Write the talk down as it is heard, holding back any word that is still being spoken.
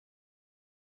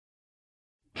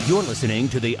You're listening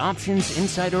to the Options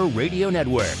Insider Radio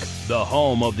Network, the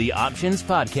home of the Options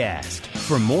Podcast.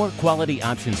 For more quality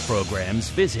options programs,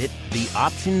 visit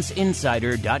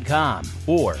theoptionsinsider.com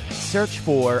or search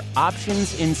for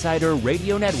Options Insider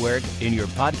Radio Network in your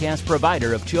podcast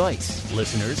provider of choice.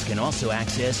 Listeners can also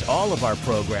access all of our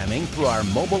programming through our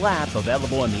mobile app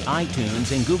available in the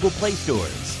iTunes and Google Play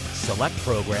stores. Select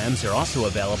programs are also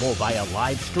available via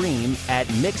live stream at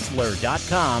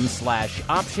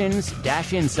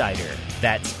mixlr.com/options-insider.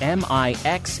 That's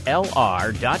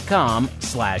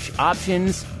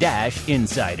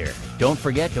mixlr.com/options-insider. Don't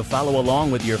forget to follow along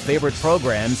with your favorite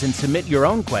programs and submit your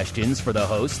own questions for the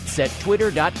hosts at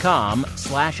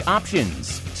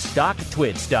twitter.com/options,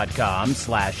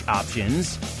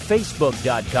 stocktwits.com/options,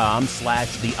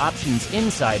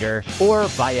 facebook.com/theoptionsinsider, or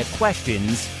via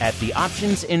questions at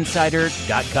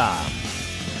theoptionsinsider.com.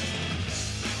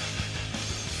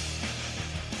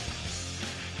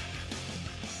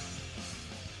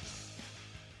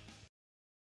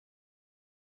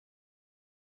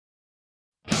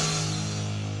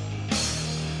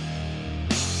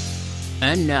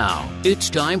 And now,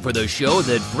 it's time for the show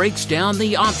that breaks down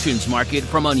the options market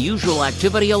from unusual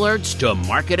activity alerts to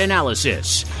market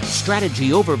analysis, strategy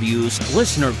overviews,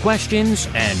 listener questions,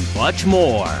 and much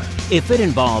more. If it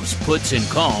involves puts and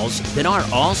calls, then our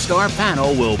all-star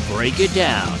panel will break it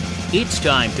down. It's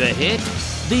time to hit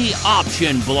the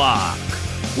Option Block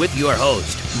with your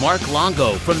host, Mark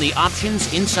Longo from the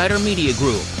Options Insider Media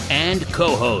Group, and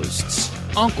co-hosts,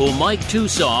 Uncle Mike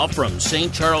TOSAW from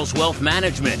St. Charles Wealth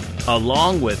Management,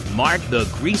 along with Mark the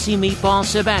Greasy Meatball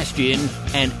Sebastian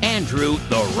and Andrew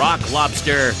the Rock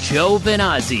Lobster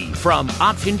GIOVINAZZI from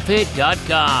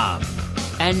OptionPit.com.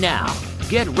 And now,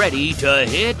 get ready to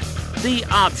hit the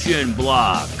Option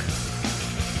Block.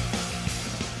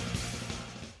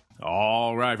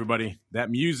 All right, everybody.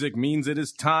 That music means it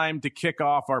is time to kick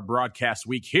off our broadcast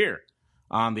week here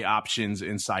on the Options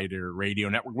Insider Radio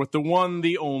Network with the one,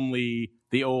 the only,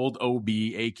 the old OB,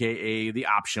 a.k.a. the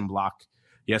Option Block.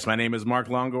 Yes, my name is Mark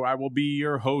Longo. I will be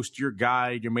your host, your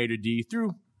guide, your maitre d'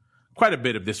 through quite a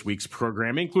bit of this week's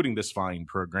programming, including this fine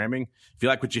programming. If you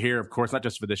like what you hear, of course, not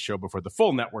just for this show, but for the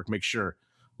full network, make sure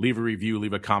leave a review,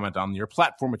 leave a comment on your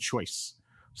platform of choice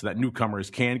so that newcomers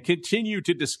can continue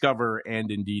to discover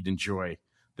and indeed enjoy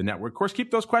the network. Of course,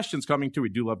 keep those questions coming, too. We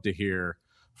do love to hear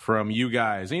from you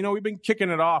guys. And, we've been kicking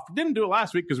it off. Didn't do it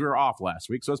last week because we were off last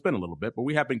week, so it's been a little bit, but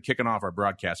we have been kicking off our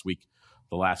broadcast week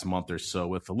the last month or so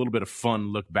with a little bit of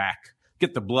fun look back,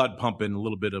 get the blood pumping, a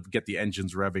little bit of get the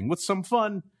engines revving with some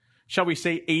fun, shall we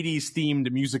say, 80s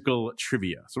themed musical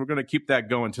trivia. So we're going to keep that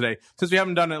going today. Since we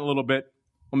haven't done it in a little bit,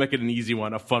 we'll make it an easy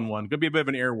one, a fun one. Going to be a bit of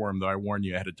an airworm, though. I warn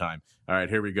you ahead of time. All right,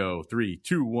 here we go. 3,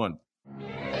 2, 1.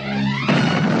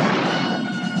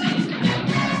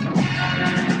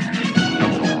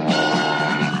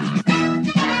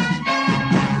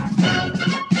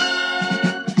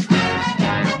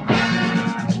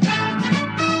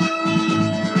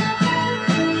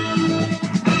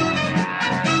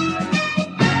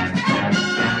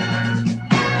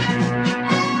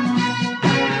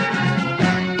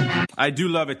 I do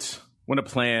love it when a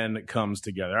plan comes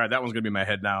together. All right, that one's going to be in my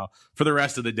head now for the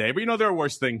rest of the day. But there are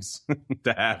worse things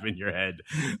to have in your head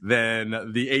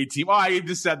than the A-team. Oh, I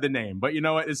just said the name, but you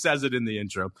know what? It says it in the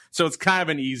intro. So it's kind of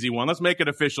an easy one. Let's make it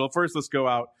official. First, let's go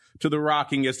out to the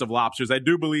rockingest of lobsters. I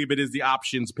do believe it is the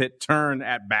Options Pit turn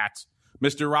at bat.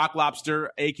 Mr. Rock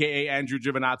Lobster, a.k.a. Andrew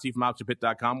Giovinazzi from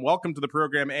OptionPit.com. Welcome to the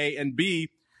program, A and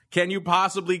B. Can you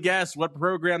possibly guess what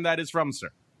program that is from, sir?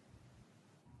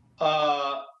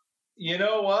 You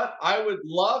know what? I would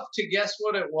love to guess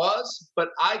what it was, but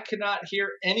I cannot hear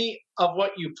any of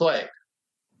what you played.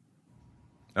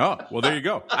 Oh, well, there you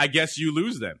go. I guess you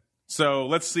lose then. So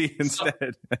let's see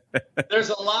instead. There's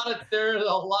a lot of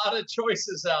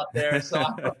choices out there, so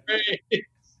I'm afraid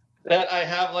that I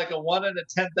have like a 1 in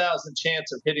 10,000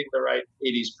 chance of hitting the right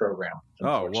 80s program.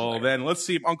 Oh, well, then let's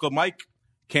see if Uncle Mike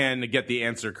can get the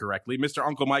answer correctly. Mr.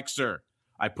 Uncle Mike, sir,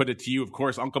 I put it to you, of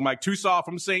course, Uncle Mike TOSAW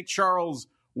from St. Charles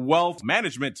Wealth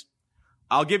Management.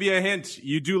 I'll give you a hint.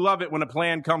 You do love it when a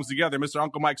plan comes together. Mr.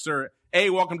 Uncle Mike, sir. A,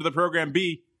 welcome to the program.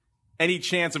 B, any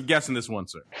chance of guessing this one,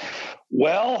 sir?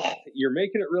 Well, you're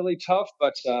making it really tough,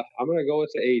 but I'm going to go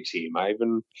with the A-team. I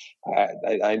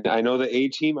know the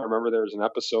A-team. I remember there was an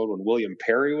episode when William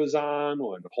Perry was on,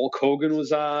 when Hulk Hogan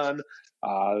was on.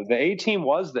 The A-team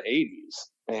was the 80s,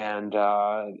 and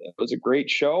it was a great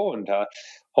show. And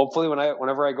hopefully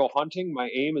whenever I go hunting, my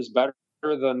aim is better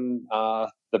than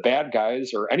the bad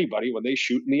guys or anybody when they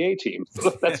shoot in the A-team.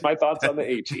 That's my thoughts on the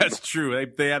A-team. That's true.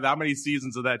 They had how many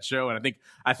seasons of that show? And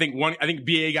I think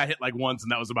BA got hit like once,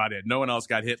 and that was about it. No one else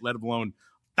got hit, let alone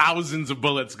thousands of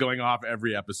bullets going off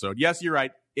every episode. Yes, you're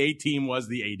right. A-Team was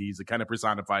the 80s. It kind of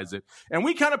personifies it. And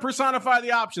we kind of personify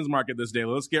the options market this day.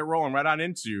 Let's get rolling right on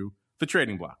into the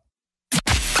trading block.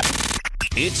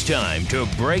 It's time to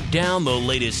break down the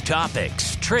latest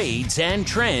topics, trades, and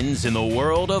trends in the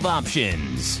world of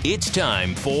options. It's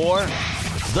time for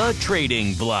the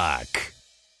trading block.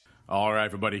 All right,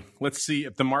 everybody. Let's see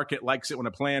if the market likes it when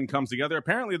a plan comes together.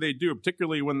 Apparently they do,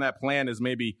 particularly when that plan is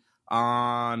maybe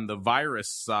on the virus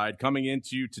side. Coming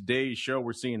into today's show,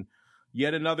 we're seeing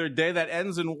yet another day that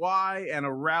ends in Y and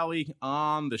a rally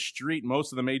on the street.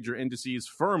 Most of the major indices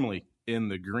firmly in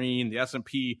the green. The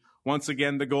S&P, once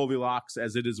again, the Goldilocks,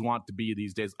 as it is wont to be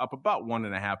these days, up about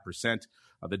 1.5%.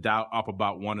 The Dow up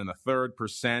about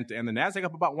 1.33%, and the Nasdaq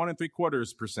up about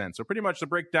 1.75%. So pretty much the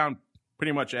breakdown,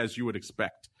 pretty much as you would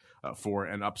expect for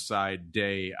an upside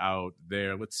day out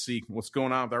there. Let's see what's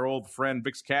going on with our old friend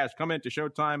VIX Cash. Come into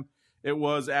Showtime. It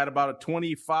was at about a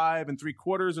 25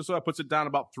 3/4 or so. That puts it down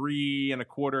about 3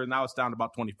 1/4. Now it's down to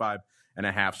about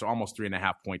 25.5, so almost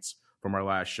 3.5 points from our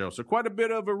last show. So quite a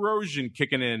bit of erosion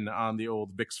kicking in on the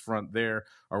old VIX front there.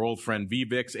 Our old friend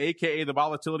VVIX, aka the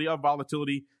volatility of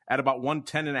volatility, at about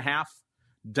 110.5,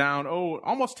 down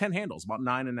almost 10 handles, about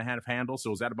 9.5 handles. So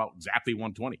it was at about exactly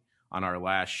 120 on our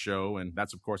last show, and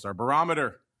that's of course our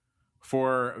barometer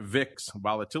for VIX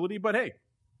volatility. But hey,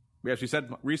 we actually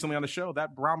said recently on the show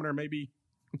that barometer maybe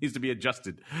needs to be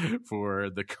adjusted for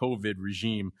the COVID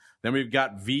regime. Then we've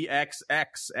got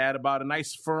VXX at about a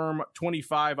nice firm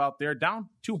 25 out there, down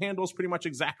 2 handles pretty much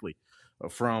exactly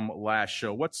from last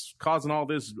show. What's causing all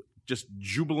this just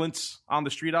jubilance on the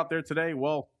street out there today?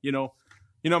 Well, you know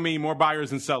me, more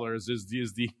buyers than sellers is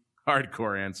the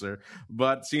hardcore answer.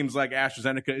 But seems like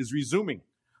AstraZeneca is resuming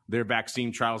their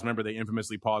vaccine trials. Remember, they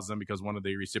infamously paused them because one of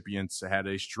the recipients had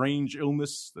a strange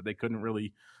illness that they couldn't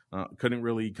really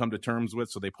come to terms with,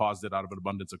 so they paused it out of an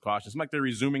abundance of caution. It's like they're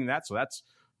resuming that, so that's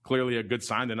clearly a good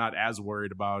sign. They're not as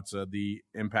worried about the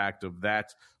impact of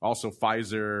that. Also,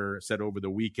 Pfizer said over the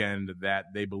weekend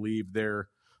that they believe their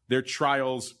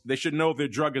trials, they should know their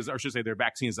drug is, or I should say their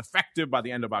vaccine is effective by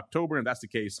the end of October, and if that's the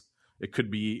case, it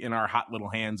could be in our hot little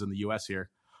hands in the U.S.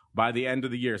 here by the end of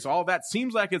the year. So all that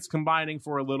seems like it's combining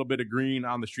for a little bit of green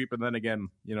on the street, but then again,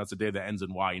 it's a day that ends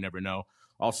in Y. You never know.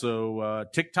 Also,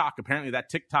 TikTok, apparently that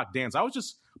TikTok dance. I was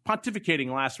just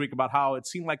pontificating last week about how it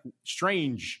seemed like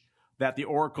strange that the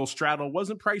Oracle straddle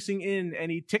wasn't pricing in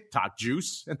any TikTok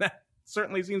juice, and that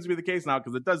certainly seems to be the case now,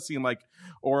 because it does seem like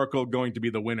Oracle going to be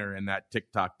the winner in that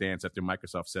TikTok dance after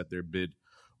Microsoft said their bid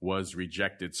was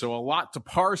rejected. So a lot to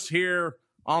parse here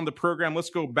on the program. Let's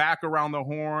go back around the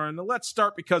horn. Let's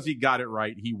start because he got it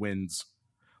right. He wins.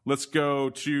 Let's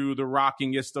go to the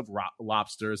rockingest of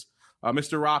lobsters.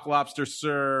 Mr. Rock Lobster,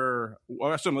 sir.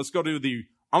 Let's go to the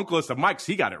uncleest of Mikes.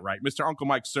 He got it right. Mr. Uncle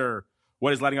Mike, sir,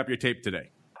 what is lighting up your tape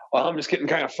today? Well, I'm just getting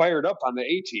kind of fired up on the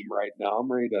A-Team right now.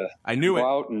 I'm ready to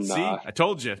go out and see, I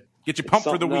told you. Get you pumped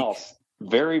for the week. Else.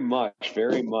 Very much,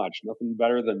 very much. Nothing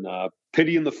better than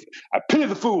pity the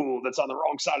fool that's on the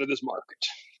wrong side of this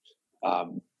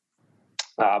market.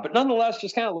 But nonetheless,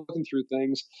 just kind of looking through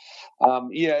things.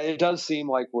 It does seem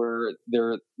like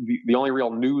the only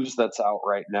real news that's out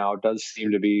right now does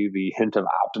seem to be the hint of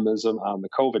optimism on the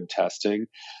COVID testing.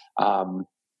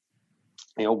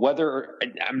 Whether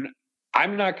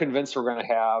I'm not convinced we're going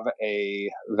to have a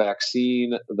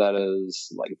vaccine that is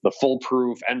like the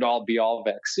foolproof end-all be-all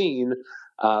vaccine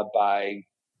by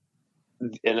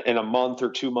in a month or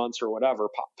 2 months or whatever,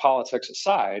 politics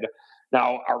aside.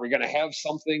 Now, are we going to have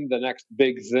something, the next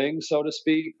big thing, so to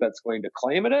speak, that's going to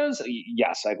claim it is?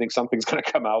 Yes, I think something's going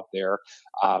to come out there.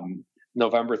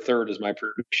 November 3rd is my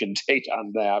prediction date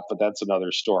on that, but that's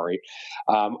another story.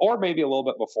 Or maybe a little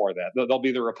bit before that. There'll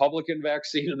be the Republican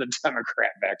vaccine and the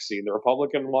Democrat vaccine. The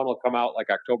Republican one will come out like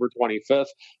October 25th.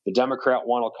 The Democrat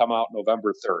one will come out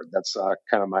November 3rd. That's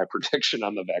kind of my prediction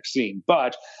on the vaccine.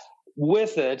 But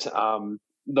with it,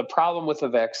 the problem with the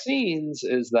vaccines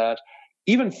is that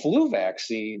even flu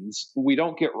vaccines, we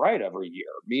don't get right every year,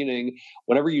 meaning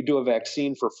whenever you do a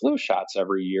vaccine for flu shots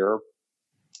every year,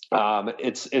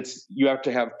 you have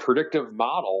to have predictive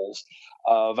models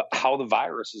of how the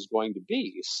virus is going to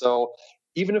be. So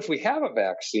even if we have a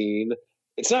vaccine,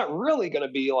 it's not really going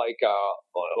to be like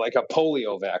a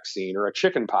polio vaccine or a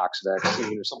chickenpox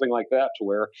vaccine or something like that, to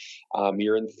where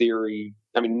you're in theory,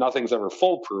 nothing's ever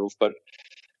foolproof, but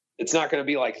it's not going to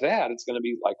be like that. It's going to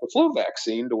be like a flu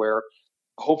vaccine, to where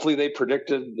hopefully they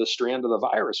predicted the strand of the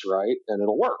virus right and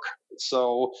it'll work.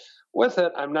 So with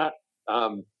it, I'm not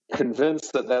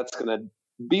convinced that that's going to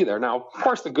be there. Now, of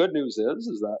course, the good news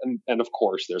is that, and of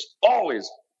course, there's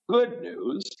always good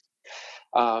news,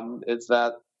 is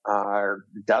that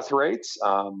death rates.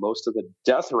 Most of the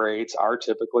death rates are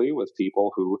typically with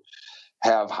people who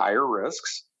have higher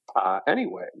risks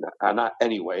anyway. Not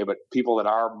anyway, but people that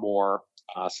are more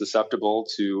susceptible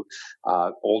to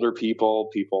older people,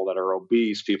 people that are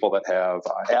obese, people that have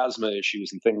asthma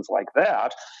issues and things like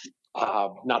that.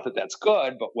 Not that that's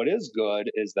good, but what is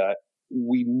good is that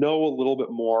we know a little bit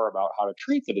more about how to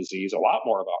treat the disease, a lot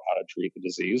more about how to treat the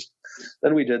disease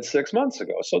than we did 6 months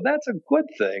ago. So that's a good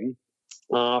thing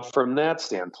from that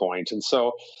standpoint. And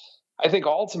so I think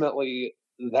ultimately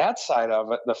that side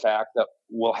of it, the fact that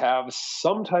we'll have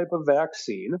some type of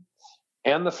vaccine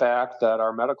and the fact that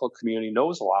our medical community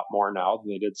knows a lot more now than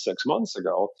they did 6 months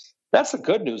ago, that's the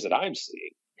good news that I'm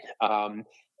seeing.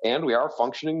 And we are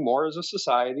functioning more as a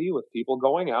society with people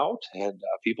going out and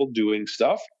people doing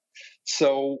stuff.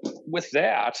 So with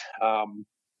that,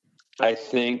 I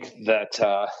think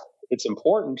that it's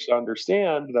important to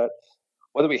understand that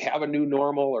whether we have a new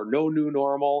normal or no new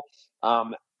normal,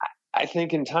 I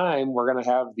think in time we're going to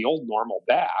have the old normal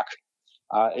back.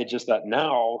 It's just that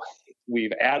now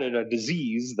we've added a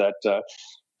disease that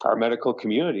our medical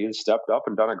community has stepped up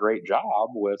and done a great job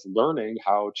with learning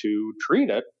how to treat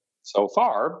it so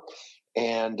far.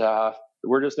 And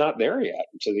we're just not there yet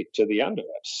to the end of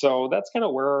it. So that's kind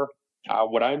of where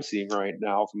what I'm seeing right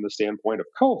now from the standpoint of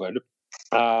COVID.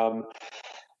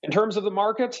 In terms of the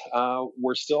market,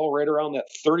 we're still right around that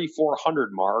 3,400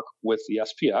 mark with the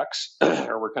SPX,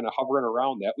 or we're kind of hovering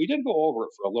around that. We did go over it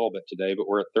for a little bit today, but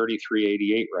we're at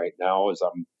 33.88 right now as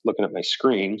I'm looking at my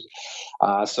screen.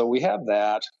 So we have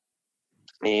that,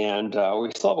 and we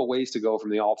still have a ways to go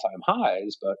from the all-time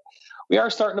highs, but we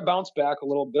are starting to bounce back a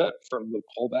little bit from the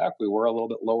pullback. We were a little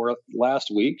bit lower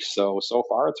last week, so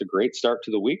far it's a great start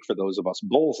to the week for those of us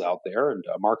bulls out there, and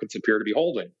markets appear to be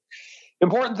holding.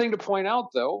 Important thing to point out,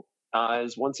 though,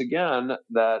 is once again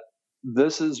that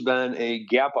this has been a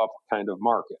gap up kind of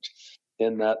market,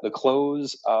 in that the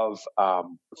close of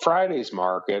Friday's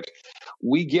market,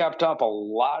 we gapped up a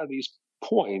lot of these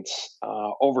points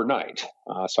overnight.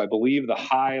 So I believe the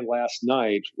high last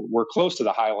night, we're close to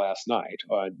the high last night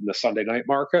in the Sunday night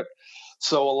market.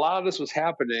 So a lot of this was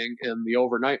happening in the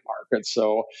overnight market.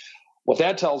 So what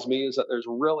that tells me is that there's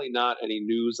really not any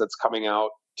news that's coming out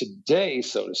today,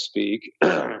 so to speak,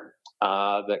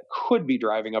 that could be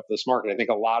driving up this market. I think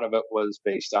a lot of it was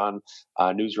based on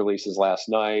news releases last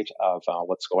night of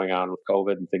what's going on with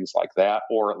COVID and things like that,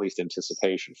 or at least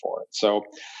anticipation for it. So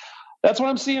that's what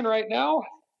I'm seeing right now,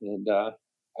 and I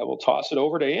will toss it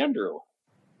over to Andrew.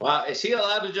 Wow, is he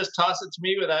allowed to just toss it to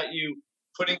me without you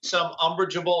putting some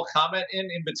umbrageable comment in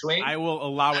between? I will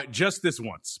allow it just this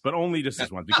once, but only just this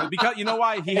once, because you know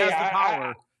why? He has the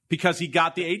power because he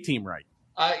got the A team right.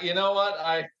 You know what?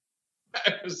 I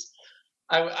was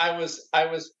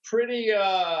pretty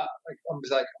I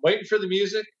was like waiting for the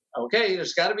music. Okay,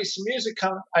 there's got to be some music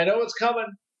coming. I know it's coming.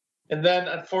 And then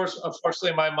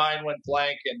unfortunately my mind went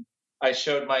blank and I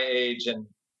showed my age and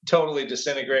totally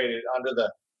disintegrated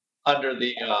under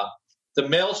the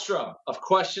maelstrom of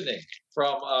questioning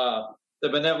from the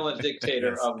benevolent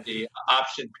dictator of the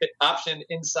option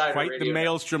insider. Quite radio the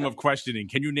maelstrom of questioning.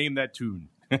 Can you name that tune?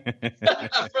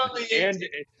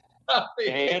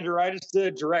 Andrew, I just did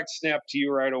a direct snap to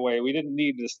you right away. We didn't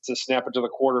need to snap it to the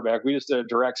quarterback. We just did a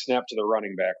direct snap to the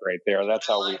running back right there. That's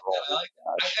how we roll.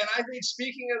 And I think,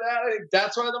 speaking of that, I think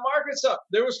that's why the market's up.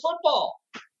 There was football.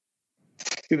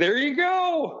 There you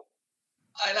go.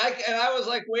 And I was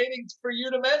like waiting for you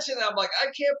to mention it. I'm like, I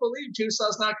can't believe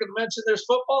TOSAW's not going to mention there's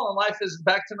football and life is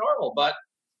back to normal. But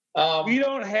we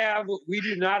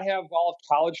do not have all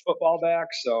college football back.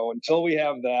 So until we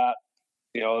have that,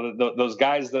 you know, those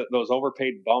guys, those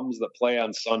overpaid bums that play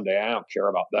on Sunday, I don't care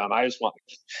about them. I just want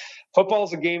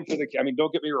football's a game for I mean,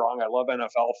 don't get me wrong. I love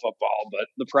NFL football, but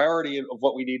the priority of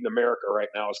what we need in America right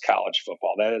now is college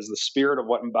football. That is the spirit of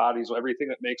what embodies everything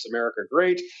that makes America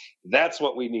great. That's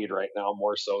what we need right now,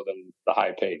 more so than the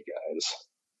high paid guys.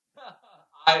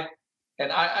 I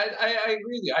agree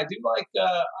with you. I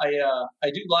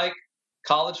do like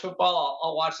college football.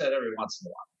 I'll watch that every once in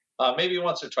a while, maybe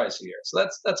once or twice a year. So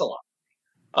that's a lot.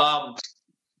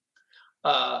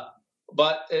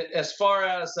 But as far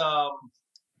as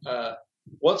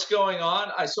what's going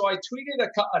on, I tweeted a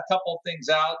couple things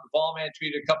out. The ball man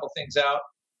tweeted a couple things out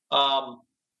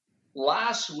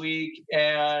last week,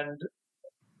 and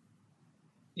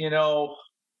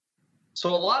so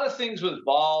a lot of things with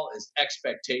ball is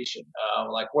expectation,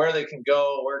 like where they can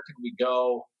go, where can we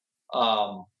go,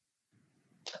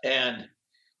 and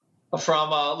from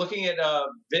looking at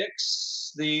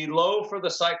VIX, the low for the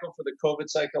cycle, for the COVID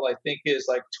cycle, I think is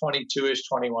like 22-ish,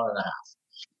 21.5.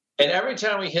 And every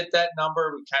time we hit that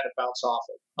number, we kind of bounce off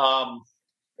it.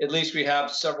 at least we have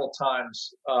several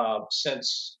times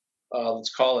since,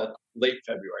 let's call it late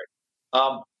February.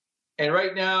 And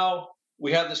right now,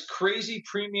 we have this crazy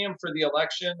premium for the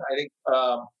election. I think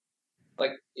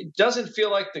like it doesn't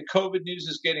feel like the COVID news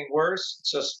is getting worse.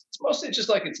 It's mostly just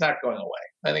like it's not going away.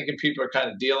 I think people are kind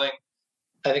of dealing.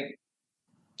 I think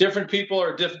different people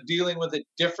are dealing with it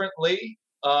differently,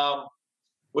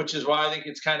 which is why I think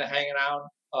it's kind of hanging out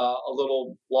a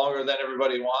little longer than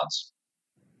everybody wants.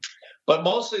 But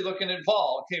mostly looking at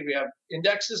vol. Okay, we have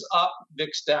indexes up,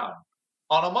 VIX down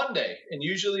on a Monday, and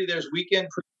usually there's weekend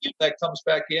premium that comes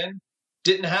back in.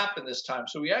 Didn't happen this time,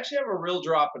 so we actually have a real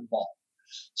drop in vol.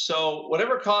 So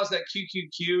whatever caused that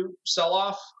QQQ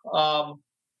sell-off,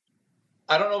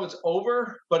 I don't know if it's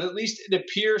over, but at least it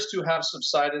appears to have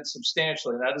subsided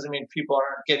substantially. And that doesn't mean people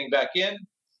aren't getting back in,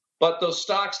 but those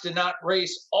stocks did not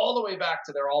race all the way back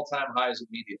to their all-time highs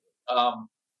immediately.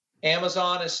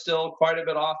 Amazon is still quite a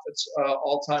bit off its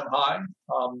all-time high.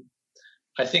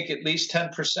 I think at least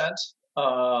 10%.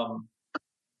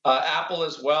 Apple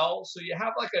as well. So you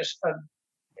have like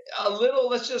a little,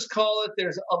 let's just call it,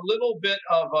 there's a little bit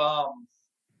of,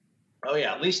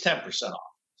 at least 10% off.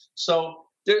 So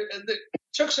there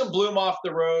took some bloom off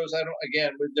the rose.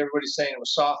 Everybody's saying it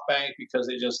was SoftBank because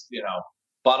they just,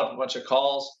 bought up a bunch of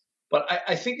calls. But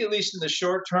I think at least in the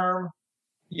short term,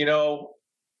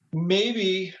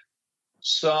 maybe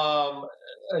some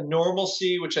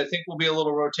normalcy, which I think will be a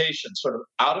little rotation, sort of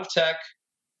out of tech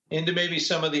into maybe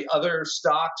some of the other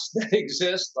stocks that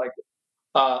exist, like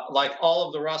all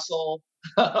of the Russell,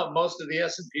 most of the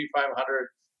S&P 500,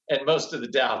 and most of the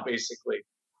Dow, basically,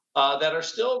 that are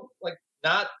still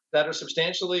that are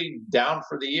substantially down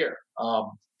for the year.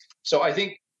 So I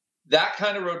think that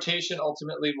kind of rotation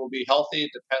ultimately will be healthy.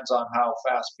 It depends on how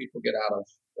fast people get out of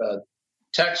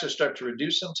techs or start to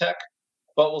reduce some tech,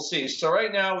 but we'll see. So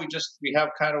right now we have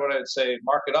kind of what I'd say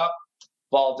market up,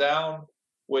 vol down,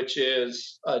 which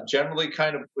is generally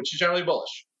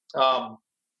bullish.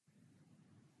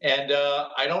 And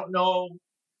I don't know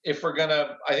if we're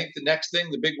I think the next thing,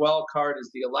 the big wild card is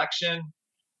the election.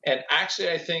 And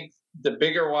actually, I think the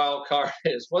bigger wild card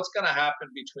is what's going to happen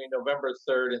between November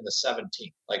 3rd and the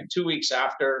 17th, like 2 weeks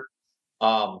after.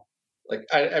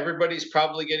 Everybody's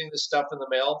probably getting the stuff in the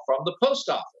mail from the post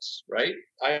office, right?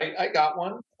 I got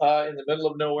one in the middle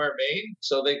of nowhere, Maine.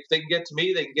 So they can get to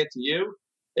me, they can get to you.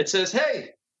 It says,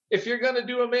 hey, if you're going to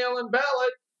do a mail-in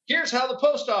ballot, here's how the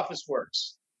post office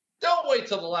works. Don't wait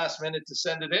till the last minute to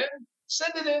send it in.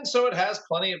 Send it in so it has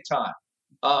plenty of time.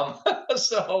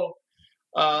 So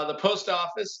the post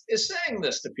office is saying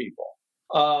this to people.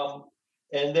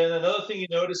 And then another thing you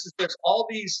notice is there's all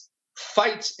these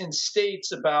fights in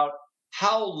states about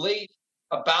how late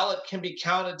a ballot can be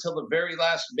counted till the very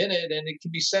last minute, and it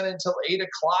can be sent until 8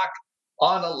 o'clock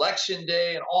on election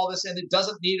day and all this, and it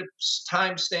doesn't need a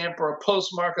timestamp or a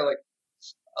postmark,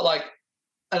 like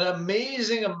an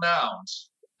amazing amount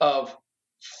of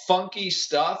funky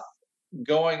stuff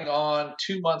going on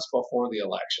 2 months before the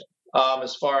election,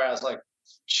 as far as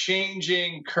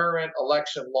changing current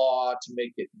election law to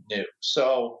make it new.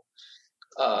 So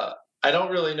I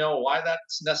don't really know why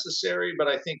that's necessary, but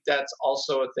I think that's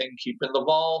also a thing keeping the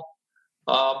vol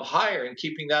higher and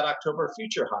keeping that October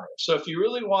future higher. So if you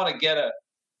really want to get a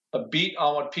beat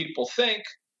on what people think,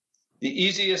 the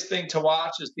easiest thing to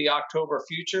watch is the October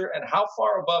future and how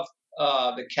far above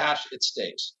the cash it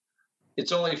stays.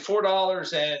 It's only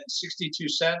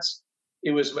 $4.62.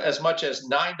 It was as much as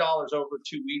 $9 over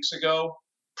 2 weeks ago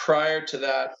prior to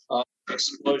that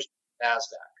explosion in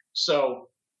NASDAQ. So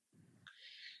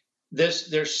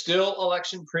there's still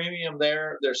election premium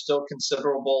there. There's still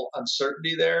considerable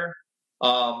uncertainty there.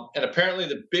 And apparently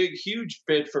the big, huge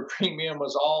bid for premium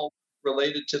was all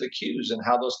related to the Qs and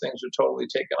how those things are totally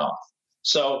taken off.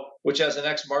 So, which as an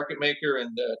ex-market maker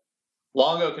and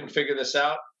Longo can figure this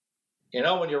out,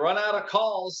 when you run out of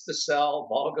calls to sell,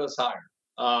 vol goes higher.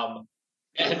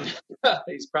 And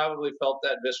he's probably felt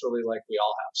that viscerally like we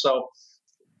all have. So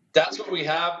that's what we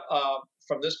have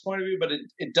from this point of view, but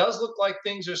it does look like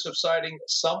things are subsiding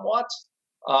somewhat,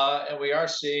 and we are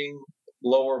seeing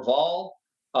lower vol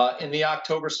in the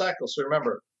October cycle. So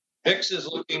remember, VIX is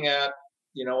looking at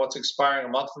what's expiring a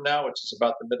month from now, which is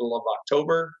about the middle of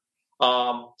October.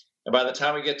 And by the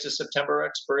time we get to September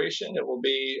expiration, it will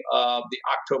be the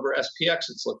October SPX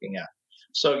it's looking at.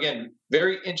 So again,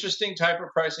 very interesting type of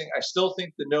pricing. I still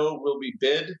think the node will be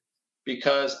bid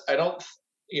because I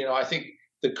think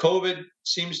the COVID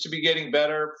seems to be getting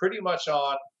better pretty much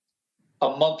on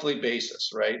a monthly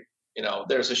basis, right?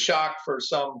 There's a shock for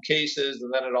some cases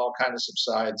and then it all kind of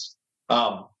subsides.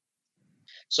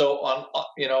 So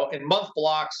in month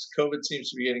blocks, COVID seems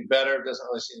to be getting better. It doesn't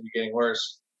really seem to be getting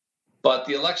worse. But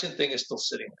the election thing is still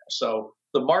sitting there. So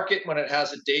the market, when it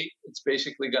has a date, it's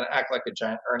basically going to act like a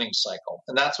giant earnings cycle.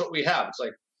 And that's what we have. It's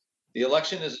like the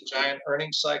election is a giant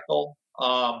earnings cycle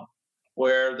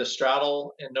where the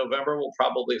straddle in November will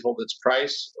probably hold its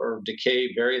price or decay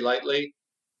very lightly,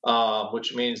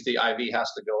 which means the IV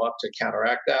has to go up to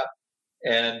counteract that.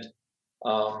 And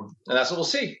that's what we'll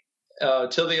see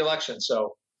till the election.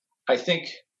 So I think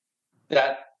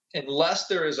that unless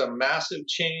there is a massive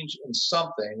change in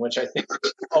something, which I think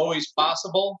is always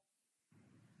possible,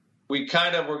 we're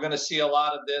going to see a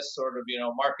lot of this sort of,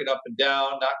 market up and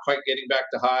down, not quite getting back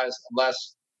to highs,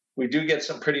 unless we do get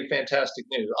some pretty fantastic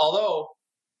news. Although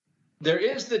there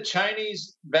is the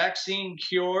Chinese vaccine,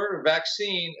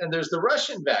 and there's the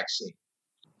Russian vaccine.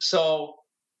 So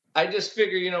I just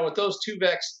figure, with those two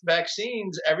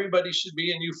vaccines, everybody should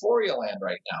be in euphoria land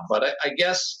right now. But I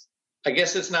guess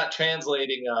it's not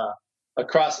translating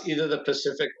across either the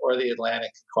Pacific or the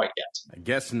Atlantic quite yet. I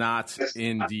guess not,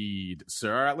 indeed,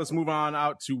 sir. All right, let's move on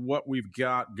out to what we've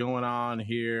got going on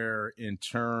here in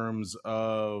terms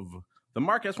of the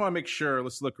market. I just want to make sure.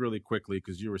 Let's look really quickly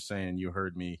because you were saying you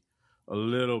heard me a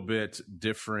little bit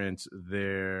different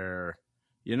there.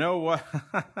 You know what?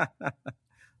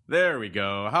 There we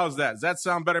go. How's that? Does that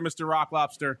sound better, Mr. Rock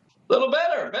Lobster? A little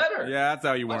better. Yeah, that's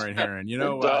how you weren't hearing. You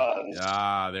know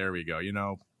what? There we go.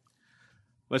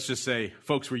 Let's just say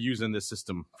folks were using this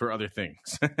system for other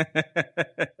things.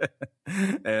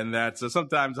 And that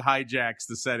sometimes hijacks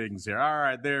the settings here. All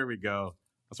right, there we go.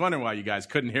 I was wondering why you guys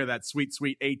couldn't hear that sweet,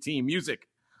 sweet A-Team music.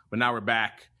 But now we're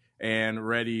back and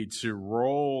ready to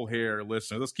roll here,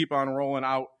 listeners. Let's keep on rolling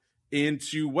out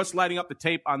into what's lighting up the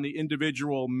tape on the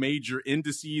individual major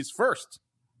indices first.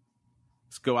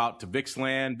 Let's go out to VIX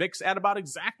land. VIX at about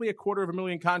exactly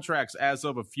 250,000 contracts as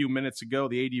of a few minutes ago.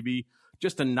 The ADBE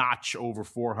just a notch over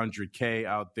 400K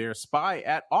out there. SPY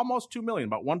at almost 2 million,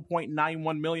 about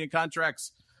 1.91 million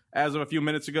contracts as of a few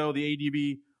minutes ago. The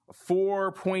ADBE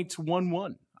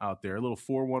 4.11 out there, a little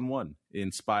 411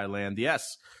 in SPY land. The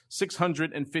S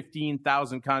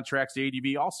 615,000 contracts. The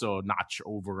ADBE also a notch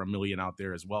over a million out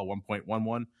there as well,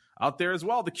 1.11 out there as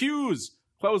well. The Qs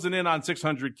closing in on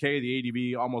 600K, the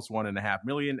ADBE almost 1.5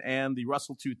 million, and the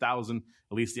Russell 2000,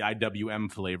 at least the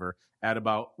IWM flavor, at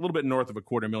about a little bit north of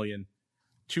 250,000,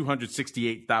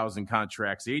 268,000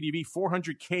 contracts. The ADBE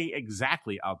 400K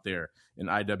exactly out there in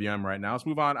IWM right now. Let's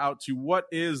move on out to what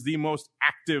is the most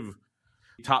active,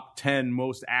 top 10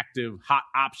 most active hot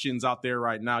options out there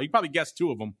right now. You can probably guess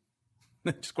two of them.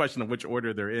 Just a question of which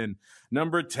order they're in.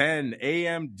 Number 10,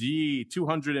 AMD,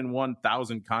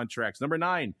 201,000 contracts. Number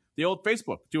 9, the old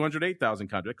Facebook, 208,000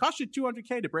 contracts. It cost you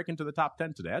 200K to break into the top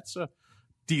 10 today. That's a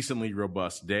decently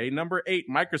robust day. Number 8,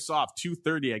 Microsoft,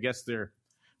 230. I guess they're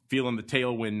feeling the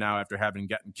tailwind now after having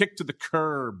gotten kicked to the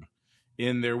curb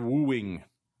in their wooing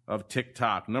of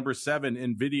TikTok. Number 7,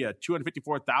 NVIDIA,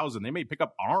 254,000. They may pick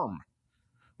up ARM,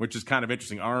 which is kind of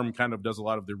interesting. ARM kind of does a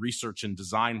lot of the research and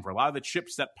design for a lot of the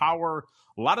chips that power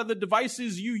a lot of the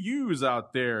devices you use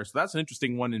out there. So that's an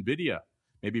interesting one. NVIDIA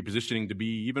maybe positioning to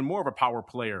be even more of a power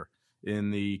player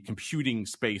in the computing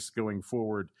space going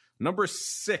forward. Number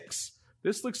 6,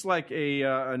 this looks like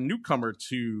a newcomer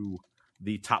to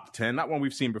the top 10, not one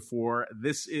we've seen before.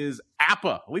 This is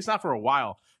APA, at least not for a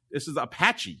while. This is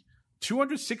Apache,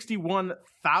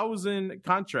 261,000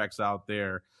 contracts out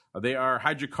there. They are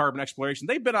hydrocarbon exploration.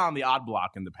 They've been on the odd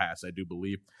block in the past, I do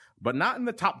believe, but not in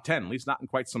the top 10, at least not in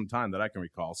quite some time that I can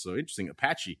recall. So interesting.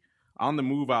 Apache on the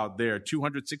move out there,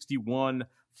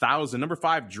 261,000. Number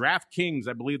 5, DraftKings.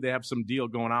 I believe they have some deal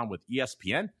going on with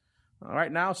ESPN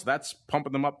right now. So that's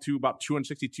pumping them up to about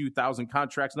 262,000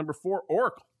 contracts. Number 4,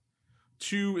 Oracle,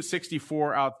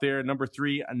 264 out there. Number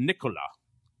 3, Nikola.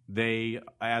 They,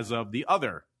 as of the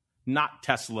other, not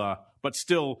Tesla, but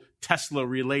still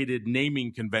Tesla-related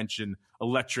naming convention,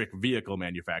 electric vehicle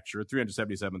manufacturer,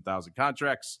 377,000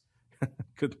 contracts.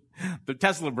 The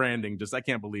Tesla branding, I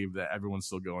can't believe that everyone's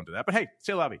still going to that. But hey,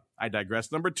 c'est la vie. I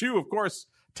digress. Number 2, of course,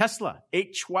 Tesla,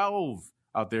 812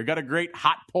 out there. Got a great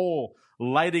hot poll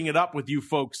lighting it up with you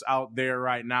folks out there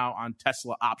right now on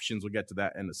Tesla options. We'll get to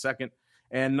that in a second.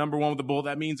 And number 1 with the bull,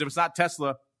 that means if it's not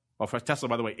Tesla, well, for Tesla,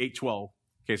 by the way, 812,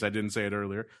 in case I didn't say it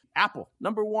earlier. Apple,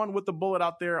 number 1 with the bullet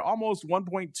out there, almost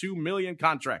 1.2 million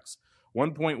contracts,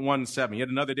 1.17. Yet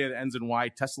another day that ends in Y,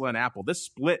 Tesla and Apple. This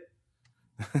split,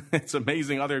 it's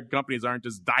amazing other companies aren't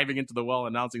just diving into the well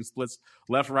announcing splits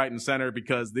left, right, and center,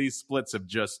 because these splits have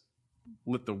just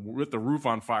lit the roof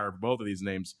on fire for both of these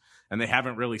names, and they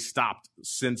haven't really stopped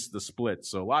since the split.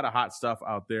 So a lot of hot stuff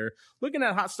out there. Looking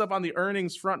at hot stuff on the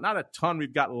earnings front, not a ton.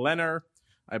 We've got Lennar.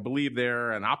 I believe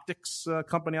they're an optics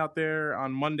company out there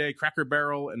on Monday. Cracker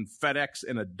Barrel and FedEx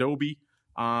and Adobe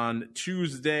on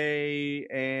Tuesday,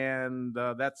 and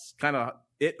that's kind of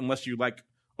it, unless you like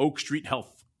Oak Street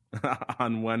Health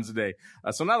on Wednesday.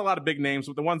 So not a lot of big names,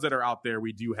 but the ones that are out there,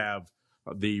 we do have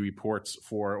the reports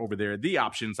for over there,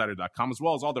 theoptioninsider.com, as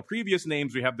well as all the previous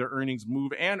names. We have their earnings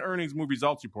move and earnings move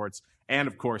results reports, and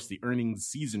of course the earnings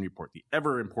season report, the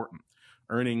ever important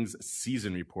earnings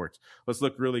season report. Let's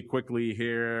look really quickly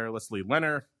here. Leslie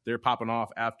Leonard, they're popping off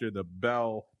after the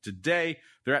bell today.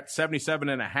 They're at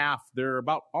 77.5. They're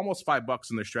about almost $5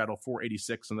 in their straddle,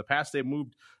 486. In the past, they've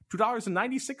moved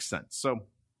 $2.96. So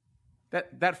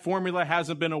that formula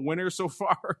hasn't been a winner so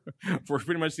far for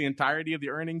pretty much the entirety of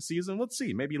the earnings season. Let's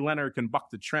see. Maybe Leonard can buck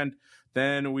the trend.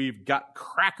 Then we've got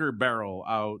Cracker Barrel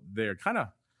out there. Kind of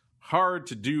hard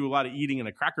to do a lot of eating in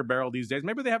a Cracker Barrel these days.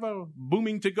 Maybe they have a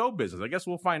booming to-go business. I guess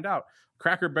we'll find out.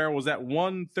 Cracker Barrel was at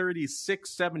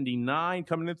 $136.79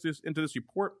 coming into this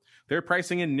report. They're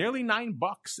pricing in nearly $9,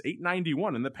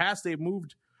 $8.91. In the past, they've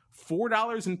moved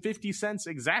 $4.50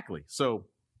 exactly. So a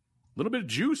little bit of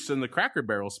juice in the Cracker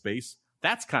Barrel space.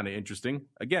 That's kind of interesting.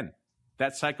 Again,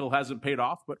 that cycle hasn't paid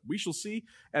off, but we shall see.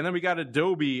 And then we got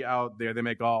Adobe out there. They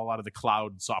make a lot of the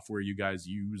cloud software you guys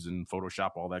use and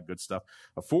Photoshop, all that good stuff.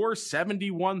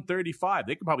 $471.35.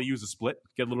 They could probably use a split,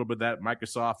 get a little bit of that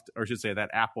Microsoft, or I should say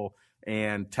that Apple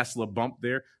and Tesla bump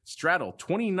there. Straddle,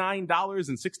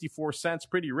 $29.64.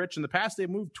 Pretty rich. In the past, they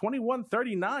moved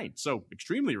 $21.39. So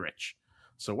extremely rich.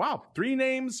 So wow, 3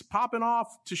 names popping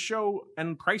off to show,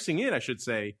 and pricing in, I should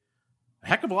say, a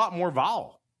heck of a lot more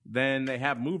vol than they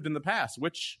have moved in the past,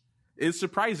 which is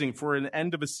surprising for an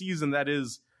end of a season that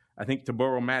is, I think, to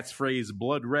borrow Matt's phrase,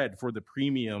 blood red for the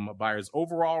premium buyers.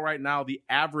 Overall, right now, the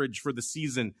average for the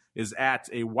season is at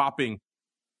a whopping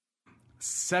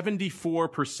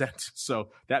 74%.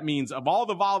 So that means of all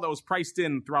the vol that was priced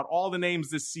in throughout all the names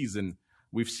this season,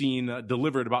 we've seen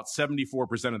delivered about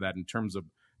 74% of that in terms of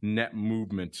net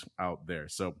movement out there.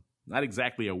 So not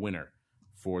exactly a winner.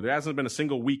 There hasn't been a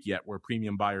single week yet where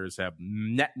premium buyers have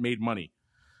net made money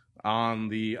on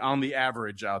the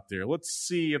average out there. Let's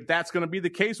see if that's going to be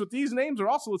the case with these names, or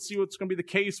also let's see what's going to be the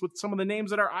case with some of the names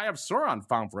that our Eye of Sauron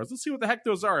found for us. Let's see what the heck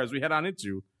those are as we head on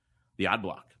into the odd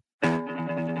block.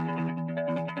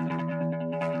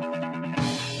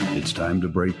 It's time to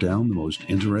break down the most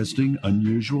interesting,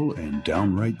 unusual, and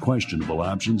downright questionable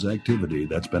options activity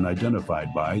that's been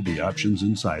identified by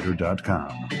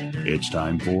theoptionsinsider.com. It's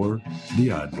time for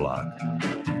the Odd Block.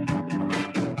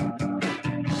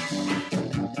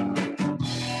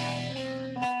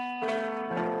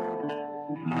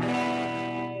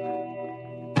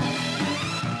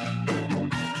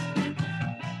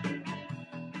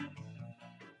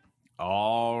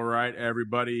 All right,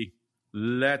 everybody.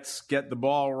 Let's get the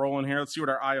ball rolling here. Let's see what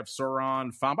our Eye of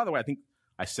Sauron found. By the way, I think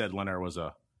I said Leonard was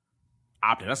a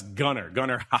optic. That's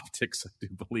Gunner Optics. I do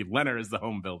believe Leonard is the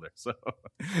home builder. So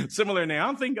similar name. I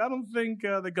don't think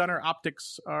the Gunner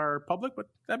Optics are public, but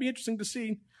that'd be interesting to see.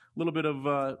 A little bit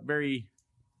of very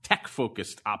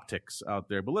tech-focused optics out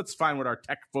there. But let's find what our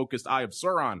tech-focused Eye of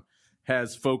Sauron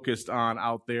has focused on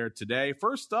out there today.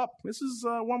 First up, this is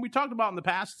one we talked about in the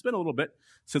past. It's been a little bit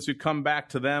since we've come back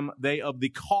to them. They of the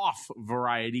COF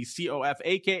variety, COF,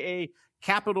 a.k.a.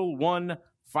 Capital One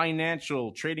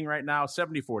Financial, trading right now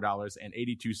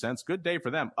 $74.82. Good day for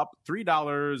them, up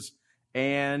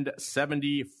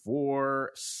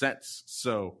 $3.74.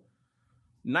 So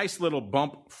nice little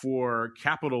bump for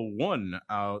Capital One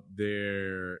out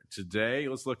there today.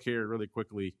 Let's look here really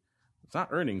quickly. It's not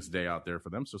earnings day out there for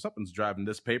them, so something's driving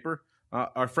this paper.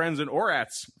 Our friends in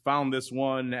Orats found this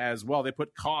one as well. They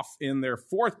put COF in their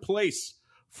 4th place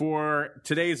for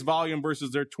today's volume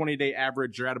versus their 20-day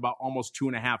average. They're at about almost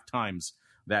 2.5 times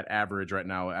that average right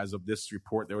now. As of this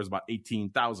report, there was about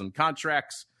 18,000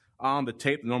 contracts on the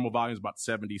tape. The normal volume is about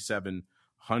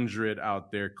 7,700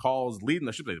 out there. Calls leading,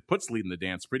 I should say, the puts leading the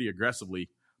dance pretty aggressively.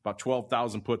 About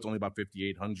 12,000 puts, only about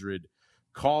 5,800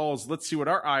 calls. Let's see what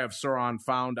our Eye of Sauron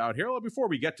found out here. Well, before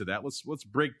we get to that, let's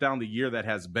break down the year that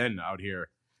has been out here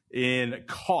in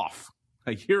COF.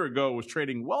 A year ago, it was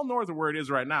trading well north of where it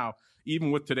is right now,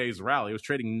 even with today's rally. It was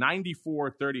trading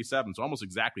 94.37, so almost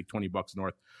exactly $20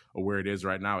 north of where it is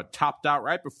right now. It topped out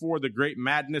right before the Great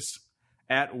Madness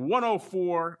at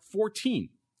 104.14.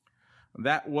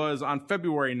 That was on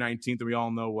February 19th, and we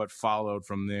all know what followed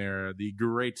from there. The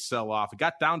great sell-off. It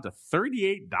got down to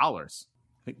 $38. I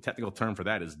think the technical term for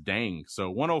that is dang.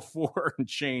 So 104 and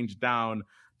change down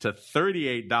to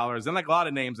 $38. And like a lot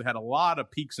of names, it had a lot of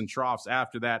peaks and troughs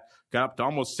after that. Got up to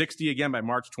almost 60 again by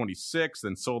March 26th,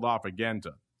 then sold off again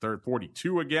to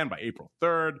 42 again by April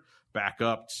 3rd. Back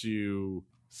up to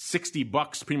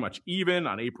 $60 pretty much even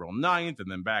on April 9th,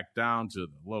 and then back down to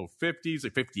the low 50s,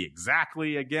 like 50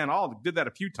 exactly again. Did that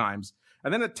a few times.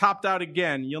 And then it topped out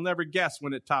again. You'll never guess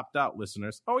when it topped out,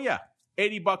 listeners. Oh, yeah,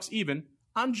 $80 even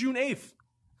on June 8th.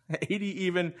 80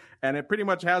 even, and it pretty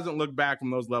much hasn't looked back from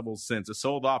those levels since. It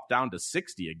sold off down to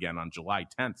 60 again on July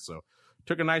 10th, so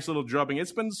took a nice little drubbing.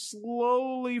 It's been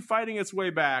slowly fighting its way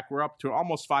back. We're up to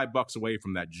almost $5 away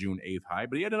from that June 8th high,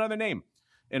 but he had another name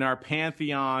in our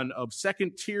pantheon of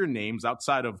second-tier names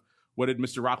outside of, what did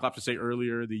Mr. Rocklopster say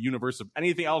earlier, the universe of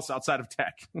anything else outside of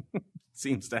tech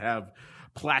seems to have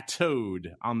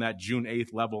plateaued on that June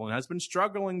 8th level and has been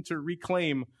struggling to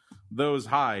reclaim those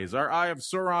highs. Our Eye of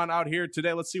Sauron out here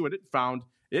today, let's see what it found.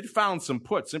 It found some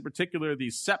puts, in particular the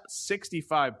SEP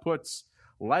 65 puts,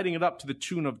 lighting it up to the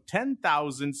tune of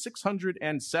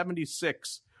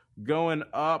 10,676, going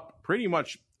up pretty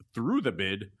much through the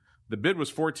bid. The bid was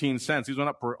 14 cents. These went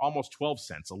up for almost 12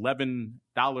 cents,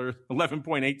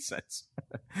 $11.8 cents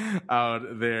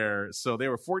out there. So they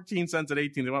were 14 cents at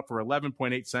 18. They went up for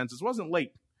 11.8 cents. This wasn't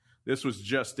late. This was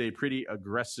just a pretty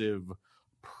aggressive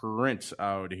print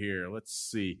out here. Let's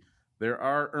see. There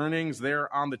are earnings there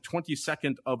on the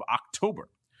 22nd of October.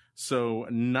 So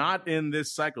not in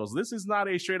this cycle. So this is not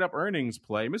a straight up earnings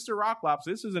play. Mr. Rocklops,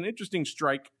 this is an interesting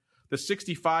strike, the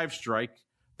 65 strike.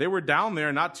 They were down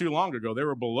there not too long ago. They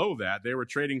were below that. They were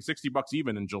trading $60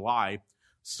 even in July.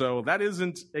 So that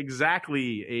isn't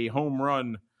exactly a home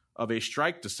run of a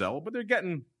strike to sell, but they're not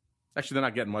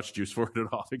getting much juice for it at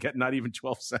all. They're getting not even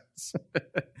 12 cents.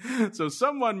 So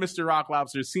someone, Mr. Rock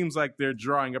Lobster, seems like they're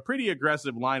drawing a pretty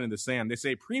aggressive line in the sand. They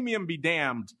say, premium be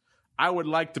damned. I would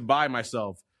like to buy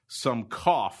myself some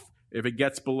cough if it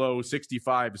gets below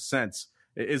 65 cents.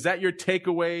 Is that your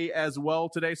takeaway as well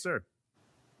today, sir?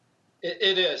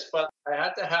 It is, but I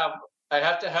have to have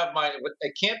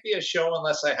it can't be a show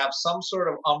unless I have some sort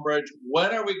of umbrage.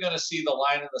 When are we going to see the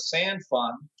line in the sand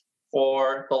fund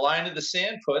or the line in the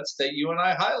sand puts that you and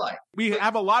I highlight? We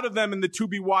have a lot of them in the to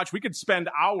be watched. We could spend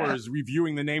hours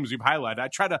reviewing the names we've highlighted. I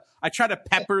try to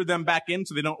pepper them back in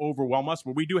so they don't overwhelm us,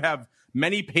 but we do have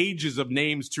many pages of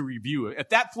names to review. If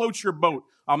that floats your boat,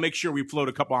 I'll make sure we float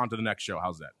a couple onto the next show.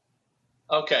 How's that?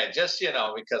 Okay, just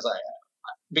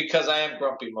because I am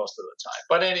grumpy most of the time.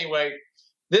 But anyway,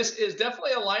 this is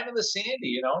definitely a line in the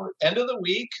sandy. End of the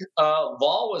week,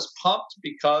 vol was pumped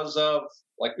because of,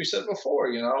 like we said before,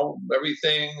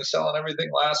 selling everything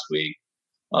last week.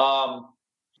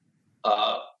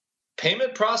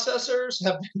 Payment processors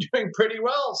have been doing pretty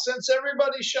well since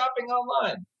everybody's shopping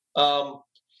online.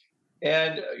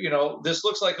 And this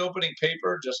looks like opening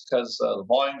paper just because the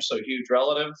volume's so huge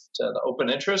relative to the open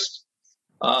interest.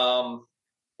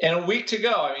 And a week to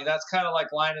go. I mean, that's kind of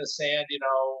like line in the sand,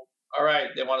 all right,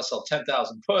 they want to sell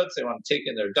 10,000 puts. They want to take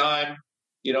in their dime,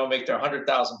 make their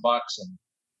 $100,000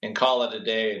 and call it a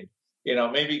day.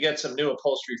 And, maybe get some new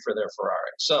upholstery for their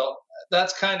Ferrari. So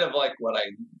that's kind of like what I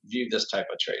view this type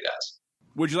of trade as.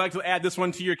 Would you like to add this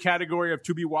one to your category of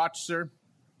to be watched, sir?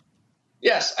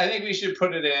 Yes, I think we should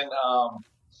put it in.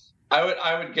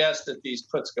 I would guess that these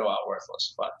puts go out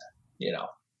worthless, but,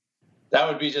 that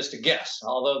would be just a guess,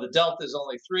 although the delta is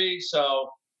only 3, so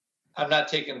I'm not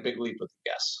taking a big leap with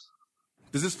the guess.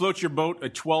 Does this float your boat, a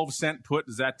 12-cent put?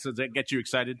 Does that get you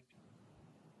excited?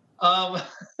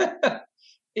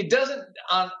 It doesn't,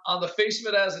 on the face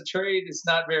of it as a trade, it's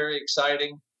not very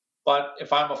exciting. But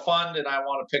if I'm a fund and I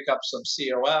want to pick up some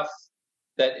COF,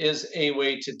 that is a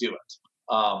way to do it.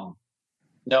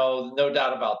 No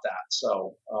doubt about that.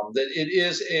 So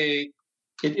it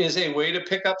is a way to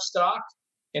pick up stock.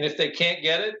 And if they can't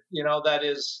get it, that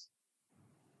is,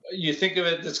 you think of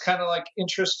it, it's kind of like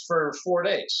interest for 4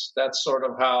 days. That's sort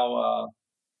of how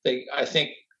I think,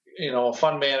 a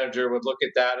fund manager would look at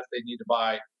that if they need to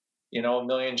buy, 1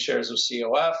 million shares of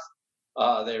COF.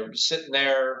 They're sitting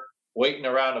there waiting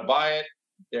around to buy it.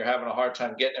 They're having a hard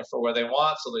time getting it for where they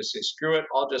want. So they say, screw it,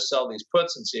 I'll just sell these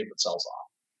puts and see if it sells off.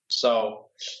 So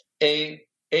a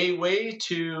way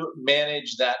to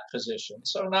manage that position.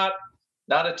 So not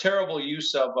a terrible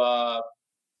use of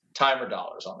time or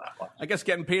dollars on that one. I guess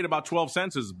getting paid about 12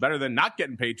 cents is better than not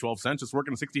getting paid 12 cents. It's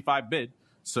working a 65 bid.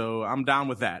 So I'm down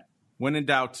with that. When in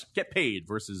doubt, get paid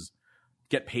versus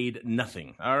get paid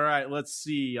nothing. All right, let's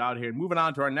see out here. Moving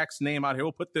on to our next name out here.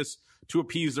 We'll put this to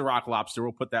appease the Rock Lobster.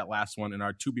 We'll put that last one in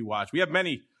our to be watched. We have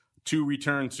many to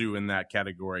return to in that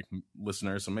category,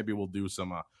 listeners. So maybe we'll do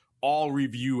some all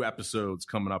review episodes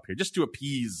coming up here just to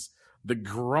appease the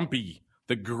grumpy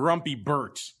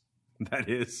Bert. That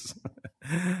is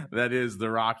the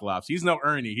Rock Lops. He's no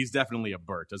Ernie. He's definitely a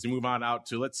Bert. As we move on out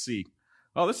to, let's see.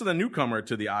 Oh, this is a newcomer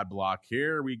to the odd block.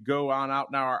 Here we go on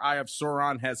out now. Our Eye of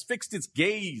Sauron has fixed its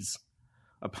gaze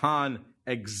upon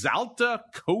Axalta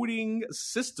Coating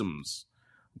Systems.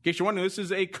 In case you're wondering, this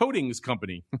is a coatings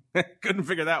company. Couldn't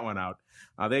figure that one out.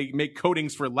 They make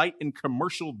coatings for light and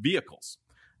commercial vehicles.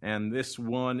 And this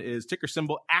one is ticker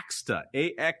symbol AXTA,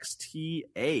 A-X-T-A.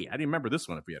 I didn't remember this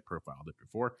one if we had profiled it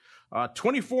before.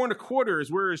 24.25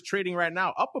 is where it's trading right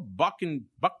now, up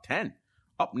 $1.10,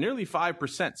 up nearly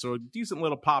 5%. So a decent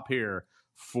little pop here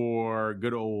for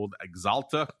good old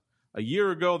Axalta. A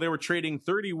year ago, they were trading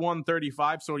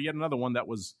 31.35, so yet another one that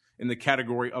was in the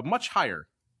category of much higher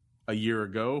a year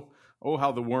ago. Oh,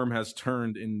 how the worm has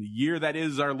turned in the year that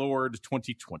is our Lord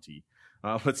 2020.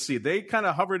 Let's see. They kind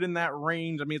of hovered in that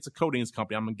range. I mean, it's a coatings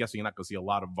company. I'm guessing you're not going to see a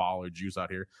lot of vol or juice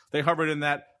out here. They hovered in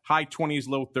that high 20s,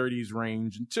 low 30s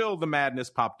range until the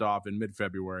madness popped off in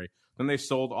mid-February. Then they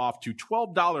sold off to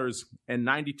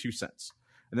 $12.92.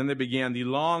 And then they began the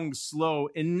long, slow,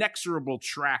 inexorable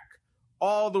track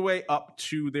all the way up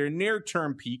to their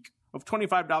near-term peak of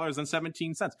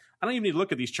 $25.17. I don't even need to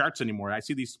look at these charts anymore. I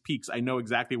see these peaks. I know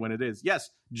exactly when it is. Yes,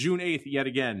 June 8th yet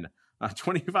again.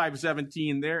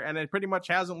 25.17 there, and it pretty much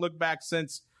hasn't looked back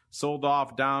since. Sold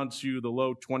off down to the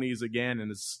low 20s again,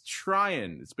 and it's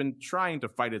been trying to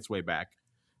fight its way back.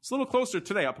 It's a little closer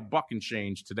today, up $1 and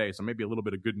change today, so maybe a little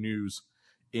bit of good news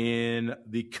in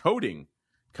the coating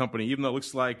company, even though it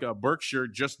looks like Berkshire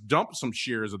just dumped some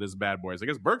shares of this bad boys. I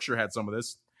guess Berkshire had some of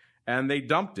this, and they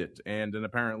dumped it, and then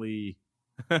apparently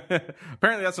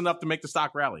that's enough to make the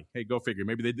stock rally. Hey, go figure.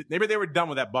 Maybe they were done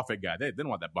with that Buffett guy. They didn't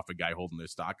want that Buffett guy holding their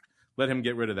stock. Let him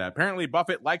get rid of that. Apparently,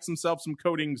 Buffett likes himself some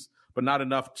coatings, but not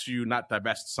enough to not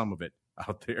divest some of it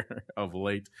out there of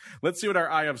late. Let's see what our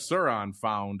Eye of Sauron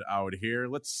found out here.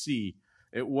 Let's see.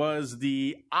 It was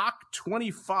the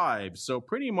OC25, so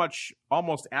pretty much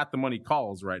almost at the money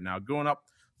calls right now, going up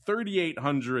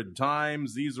 3,800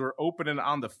 times. These were opening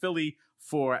on the Philly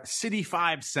for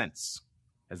 65 cents.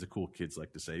 As the cool kids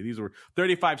like to say. These were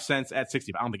 35 cents at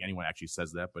 65. I don't think anyone actually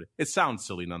says that, but it sounds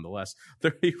silly nonetheless.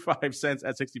 35 cents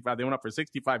at 65. They went up for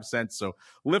 65 cents, so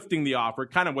lifting the offer,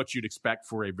 kind of what you'd expect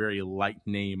for a very light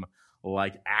name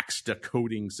like AXTA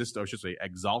Coating System, I should say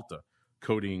Axalta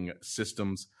Coating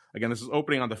Systems. Again, this is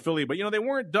opening on the Philly, but, they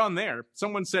weren't done there.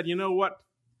 Someone said, you know what?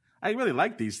 I really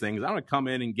like these things. I'm going to come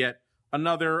in and get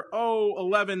another,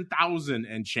 11,000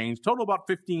 and change. Total about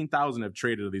 15,000 have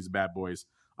traded of these bad boys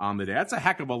on the day. That's a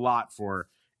heck of a lot for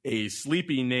a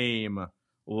sleepy name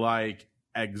like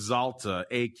Axalta,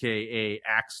 aka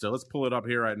AXTA. Let's pull it up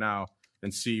here right now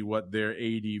and see what their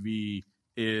ADV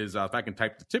is. If I can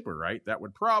type the tipper right, that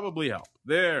would probably help.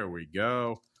 There we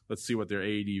go. Let's see what their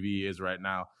ADV is right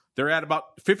now. They're at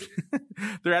about 50.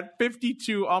 They're at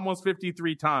 52, almost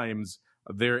 53 times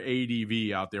their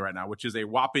ADV out there right now, which is a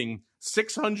whopping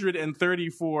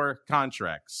 634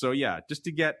 contracts. So yeah, just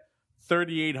to get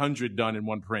 3,800 done in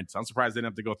one print. I'm surprised they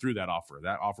didn't have to go through that offer.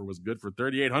 That offer was good for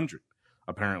 3,800,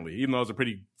 apparently, even though it was a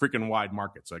pretty freaking wide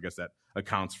market. So I guess that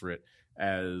accounts for it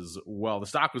as well. The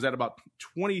stock was at about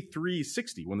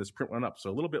 23.60 when this print went up. So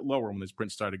a little bit lower when this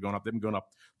print started going up. They've been going up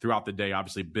throughout the day,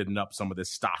 obviously bidding up some of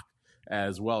this stock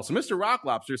as well. So Mr. Rock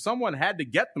Lobster, someone had to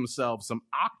get themselves some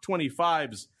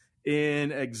OC25s in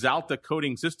Axalta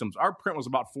Coating Systems. Our print was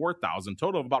about 4,000.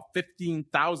 Total of about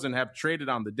 15,000 have traded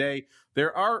on the day.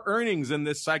 There are earnings in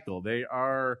this cycle. They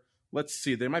are, let's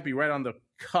see, they might be right on the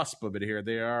cusp of it here.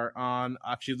 They are on,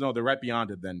 actually, no, they're right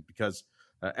beyond it then, because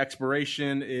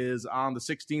expiration is on the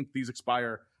 16th. These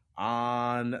expire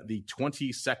on the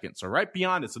 22nd. So right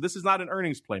beyond it. So this is not an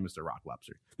earnings play, Mr. Rock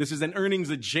Lobster. This is an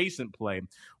earnings adjacent play.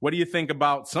 What do you think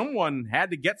about someone had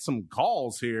to get some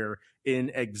calls here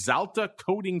in Axalta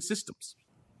Coating Systems?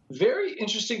 Very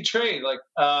interesting trade. Like,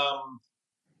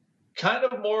 kind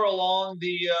of more along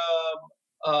the,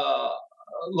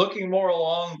 looking more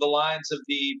along the lines of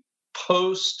the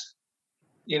post-COVID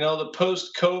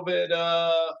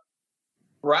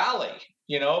rally.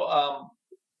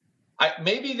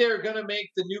 Maybe they're going to make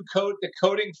the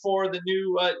coating for the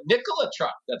new Nikola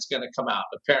truck that's going to come out.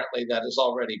 Apparently, that is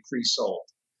already pre-sold.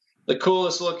 The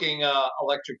coolest looking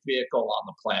electric vehicle on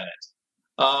the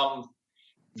planet.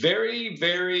 Very,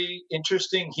 very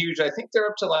interesting, huge. I think they're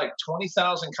up to like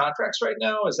 20,000 contracts right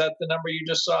now. Is that the number you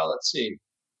just saw? Let's see.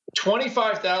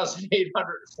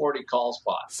 25,840 call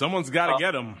spots. Someone's got to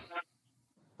get them.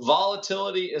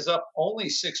 Volatility is up only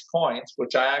 6 points,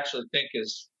 which I actually think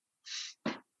is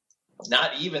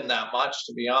not even that much,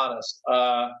 to be honest.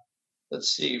 Let's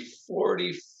see,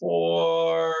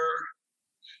 44.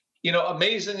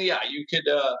 Amazingly, yeah, you could.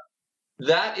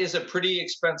 That is a pretty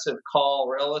expensive call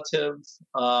relative.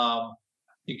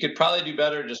 You could probably do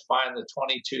better just buying the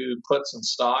 22 puts in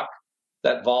stock.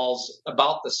 That vol's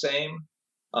about the same,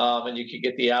 and you could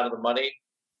get the out of the money.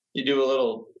 You do a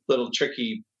little little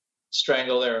tricky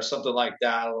strangle there or something like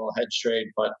that, a little hedge trade.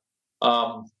 But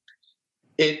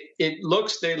they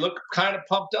look kind of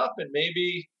pumped up, and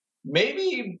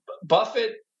maybe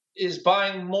Buffett is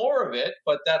buying more of it,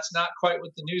 but that's not quite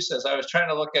what the news says. I was trying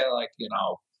to look at like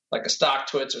a stock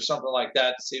twits or something like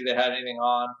that to see if they had anything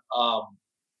on.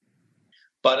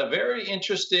 But a very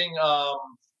interesting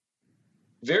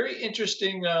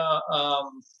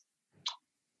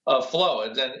flow.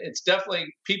 And then it's definitely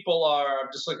people are, I'm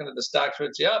just looking at the stock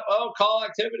twits. Yep. Oh, call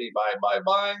activity, buying.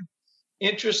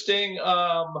 Interesting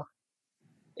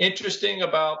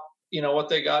about, what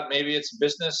they got. Maybe it's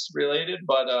business related,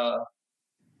 but,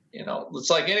 it's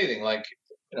like anything, like,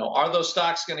 are those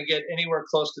stocks going to get anywhere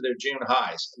close to their June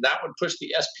highs? And that would push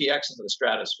the SPX into the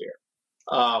stratosphere.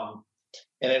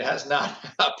 And it has not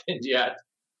happened yet,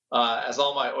 as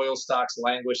all my oil stocks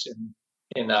languish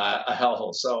in a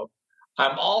hellhole. So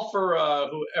I'm all for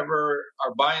whoever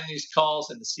are buying these calls,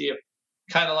 and to see if,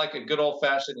 kind of like a good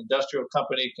old-fashioned industrial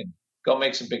company, can go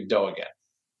make some big dough again.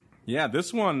 Yeah,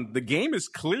 this one, the game is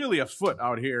clearly afoot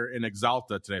out here in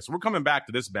Axalta today. So we're coming back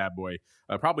to this bad boy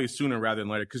probably sooner rather than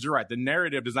later, because you're right. The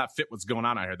narrative does not fit what's going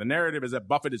on out here. The narrative is that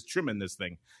Buffett is trimming this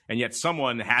thing, and yet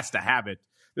someone has to have it.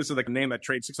 This is like a name that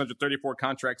trades 634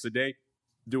 contracts a day,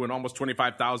 doing almost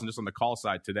 25,000 just on the call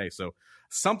side today. So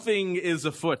something is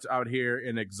afoot out here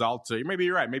in Axalta. Maybe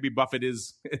you're right. Maybe Buffett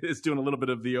is doing a little bit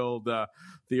of the old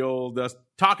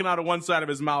talking out of one side of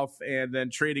his mouth and then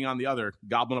trading on the other,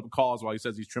 gobbling up calls while he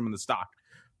says he's trimming the stock.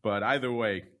 But either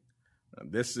way,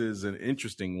 this is an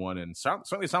interesting one, and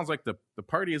certainly sounds like the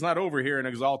party is not over here in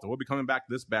Axalta. We'll be coming back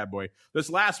to this bad boy. This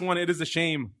last one, it is a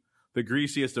shame. The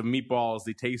greasiest of meatballs,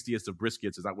 the tastiest of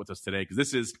briskets is not with us today, because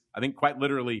this is, I think, quite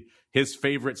literally his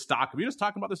favorite stock. We were just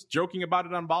talking about this, joking about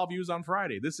it on Ball Views on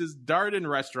Friday. This is Darden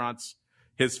Restaurants,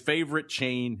 his favorite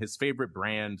chain, his favorite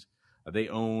brand. They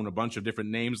own a bunch of different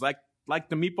names, like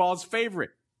the meatball's favorite,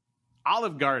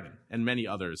 Olive Garden, and many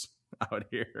others out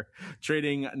here.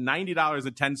 Trading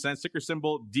 $90.10, ticker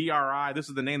symbol DRI. This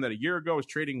is the name that a year ago was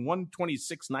trading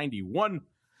 $126.91.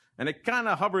 And it kind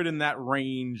of hovered in that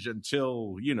range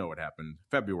until, what happened.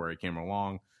 February came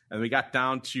along, and we got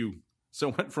down to, so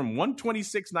it went from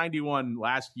 $126.91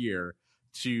 last year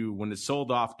to, when it sold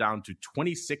off, down to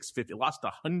 $26.50. It lost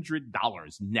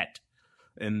 $100 net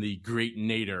in the great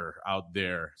nadir out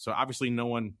there. So obviously no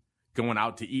one going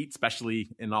out to eat,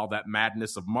 especially in all that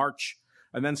madness of March.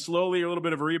 And then slowly a little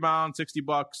bit of a rebound,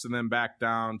 $60, and then back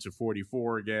down to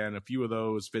 44 again. A few of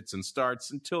those fits and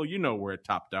starts until where it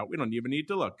topped out. We don't even need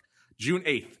to look. June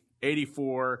 8th,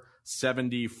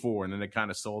 84.74. And then it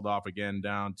kind of sold off again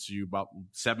down to about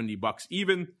 $70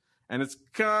 even. And it's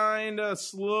kind of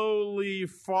slowly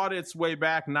fought its way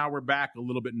back. Now we're back a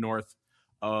little bit north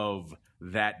of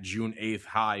that June 8th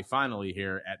high finally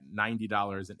here at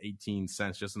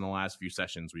 $90.18 just in the last few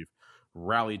sessions. We've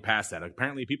rallied past that.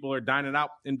 Apparently people are dining out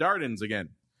in Darden's again.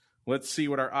 Let's see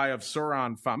what our Eye of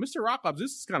Sauron found. Mr. Rocklobs,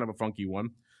 this is kind of a funky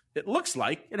one. It looks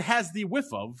like it has the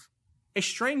whiff of a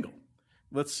strangle.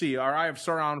 Let's see. Our Eye of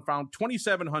Sauron found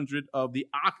 2,700 of the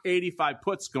AX85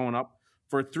 puts going up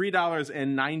for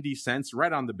 $3.90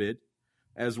 right on the bid,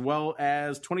 as well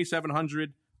as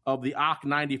 2,700 of the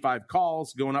AX95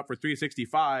 calls going up for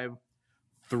 $3.65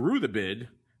 through the bid.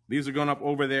 These are going up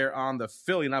over there on the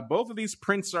Philly. Now, both of these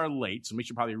prints are late, so we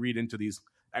should probably read into these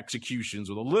executions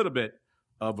with a little bit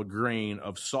of a grain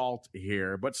of salt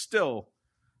here. But still,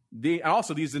 these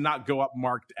did not go up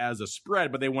marked as a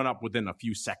spread, but they went up within a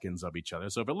few seconds of each other.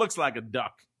 So if it looks like a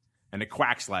duck and it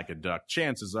quacks like a duck,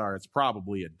 chances are it's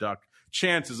probably a duck.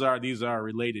 Chances are these are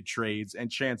related trades,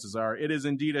 and chances are it is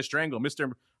indeed a strangle.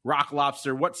 Mr. Rock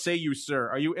Lobster, what say you, sir?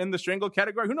 Are you in the strangle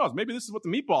category? Who knows? Maybe this is what the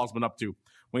meatball's been up to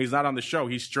when he's not on the show.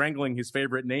 He's strangling his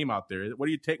favorite name out there. What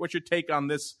do you take? What's your take on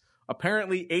this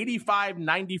apparently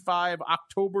 $85.95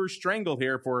 October strangle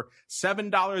here for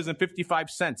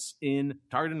 $7.55 in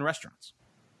Darden Restaurants?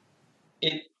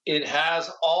 It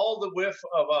has all the whiff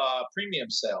of a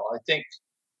premium sale. I think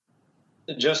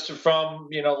just from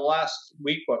the last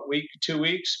week, 2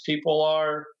 weeks, people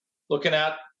are looking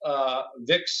at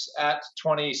VIX at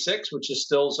 26, which is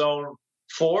still zone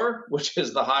 4, which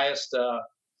is the highest low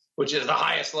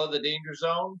of the danger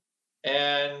zone.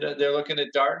 And they're looking at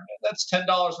Darden. That's $10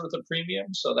 worth of premium.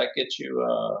 So that gets you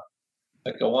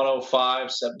like a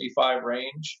 105.75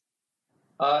 range.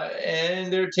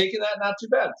 And they're taking that not too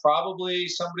bad. Probably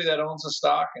somebody that owns a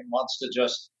stock and wants to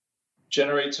just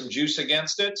generate some juice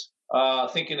against it,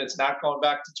 thinking it's not going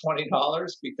back to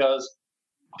 $20 because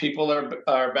people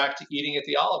are back to eating at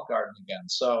the Olive Garden again.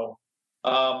 So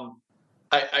I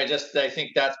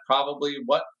think that's probably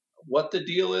what the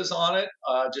deal is on it.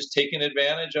 Just taking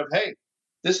advantage of, hey,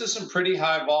 this is some pretty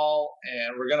high vol,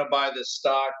 and we're going to buy this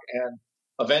stock, and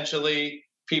eventually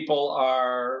kids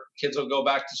will go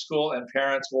back to school, and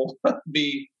parents will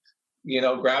be,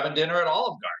 grabbing dinner at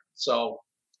Olive Garden. So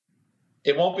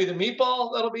it won't be the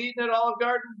meatball that'll be eaten at Olive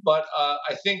Garden, but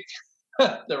I think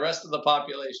the rest of the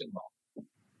population will.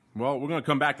 Well, we're going to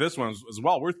come back to this one as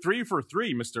well. We're 3 for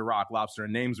 3, Mr. Rock Lobster,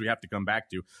 and names we have to come back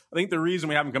to. I think the reason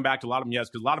we haven't come back to a lot of them yet is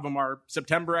because a lot of them are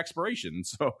September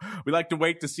expirations. So we like to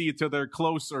wait to see until they're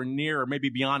close or near or maybe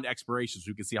beyond expirations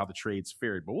so we can see how the trade's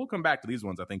fared. But we'll come back to these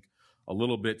ones, I think, a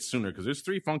little bit sooner because there's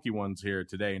 3 funky ones here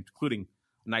today, including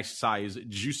a nice size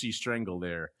juicy strangle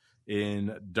there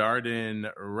in Darden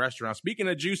Restaurant. Speaking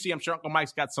of juicy, I'm sure Uncle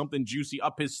Mike's got something juicy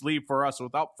up his sleeve for us. So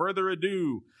without further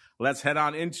ado, let's head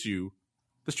on into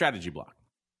the strategy block.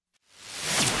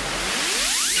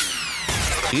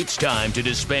 It's time to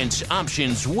dispense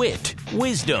options, wit,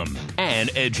 wisdom,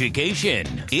 and education.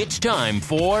 It's time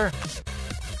for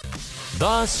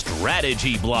the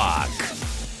strategy block.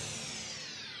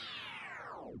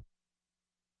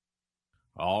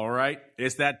 All right,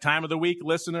 it's that time of the week,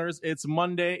 listeners. It's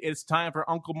Monday. It's time for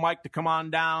Uncle Mike to come on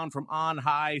down from on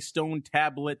high, stone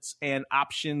tablets and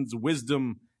options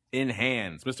wisdom in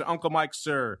hands. Mr. Uncle Mike,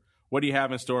 sir, what do you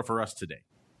have in store for us today?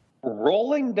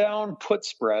 Rolling down put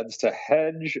spreads to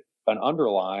hedge an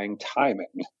underlying timing.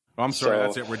 Oh, I'm sorry,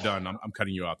 that's it. We're done. I'm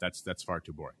cutting you off. That's far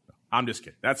too boring. I'm just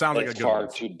kidding. That sounds like a good far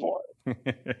one. Too boring.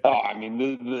 I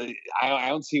mean, I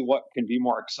don't see what can be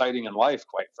more exciting in life,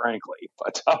 quite frankly.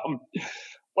 But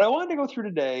what I wanted to go through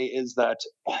today is that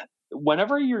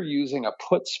whenever you're using a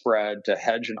put spread to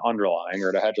hedge an underlying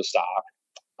or to hedge a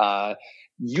stock,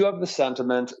 you have the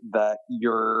sentiment that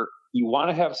you want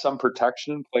to have some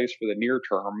protection in place for the near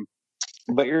term,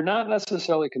 but you're not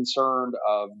necessarily concerned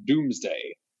of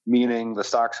doomsday, meaning the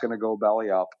stock's going to go belly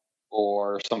up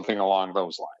or something along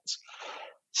those lines.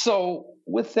 So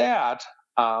with that,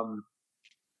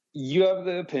 you have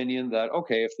the opinion that,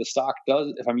 okay,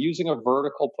 if I'm using a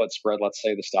vertical put spread, let's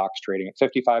say the stock's trading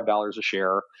at $55 a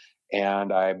share,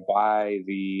 and I buy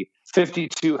the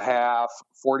 52.5,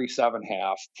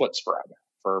 47.5 put spread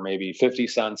for maybe 50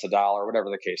 cents, $1, whatever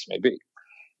the case may be.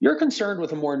 You're concerned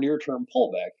with a more near-term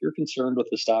pullback. You're concerned with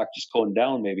the stock just going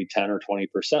down maybe 10 or 20%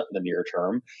 in the near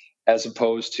term, as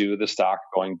opposed to the stock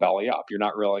going belly up. You're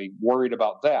not really worried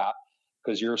about that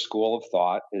because your school of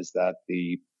thought is that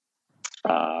the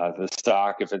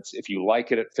stock, if you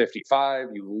like it at 55,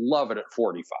 you love it at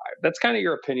 45. That's kind of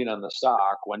your opinion on the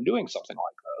stock when doing something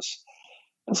like this.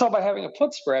 And so by having a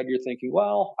put spread, you're thinking,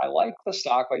 well, I like the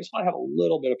stock, but I just want to have a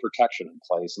little bit of protection in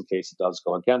place in case it does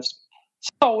go against me.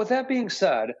 So with that being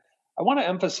said, I want to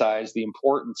emphasize the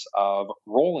importance of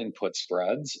rolling put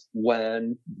spreads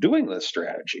when doing this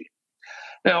strategy.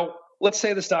 Now, let's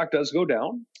say the stock does go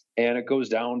down and it goes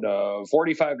down to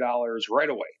 $45 right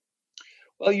away.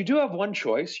 Well, you do have one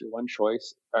choice.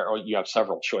 Or you have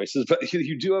several choices, but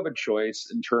you do have a choice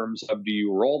in terms of, do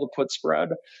you roll the put spread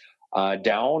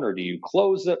down, or do you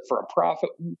close it for a profit?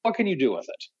 What can you do with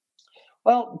it?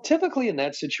 Well, typically in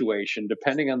that situation,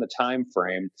 depending on the time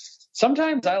frame,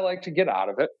 sometimes I like to get out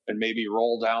of it and maybe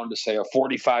roll down to, say, a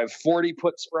 45-40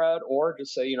 put spread, or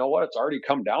just say, you know what, it's already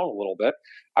come down a little bit.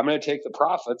 I'm going to take the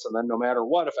profits, and then no matter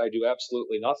what, if I do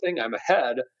absolutely nothing, I'm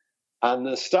ahead on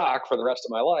this stock for the rest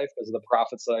of my life because of the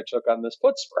profits that I took on this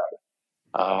put spread.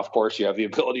 Of course, you have the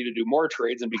ability to do more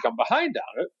trades and become behind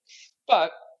on it,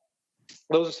 but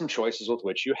those are some choices with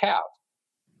which you have.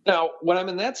 Now, when I'm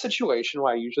in that situation,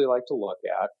 what I usually like to look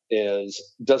at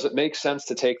is, does it make sense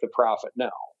to take the profit now?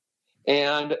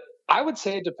 And I would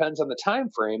say it depends on the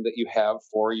time frame that you have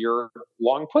for your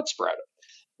long put spread.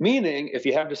 Meaning, if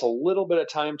you have just a little bit of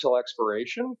time till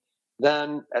expiration,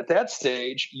 then at that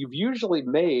stage, you've usually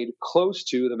made close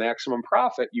to the maximum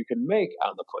profit you can make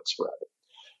on the put spread.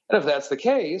 And if that's the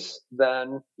case,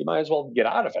 then you might as well get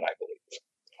out of it, I believe.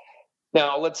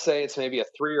 Now, let's say it's maybe a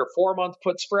 3 or 4 month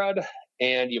put spread,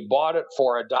 and you bought it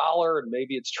for $1, and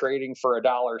maybe it's trading for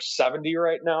 $1.70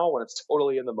 right now when it's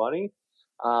totally in the money.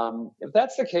 If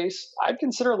that's the case, I'd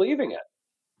consider leaving it.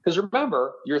 Because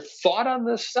remember, your thought on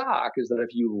this stock is that if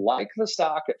you like the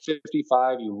stock at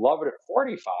 55, you love it at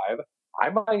 45, I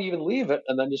might even leave it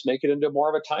and then just make it into more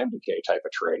of a time decay type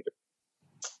of trade.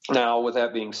 Now, with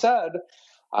that being said,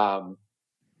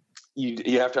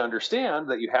 you have to understand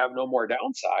that you have no more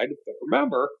downside. But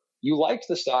remember, you liked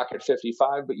the stock at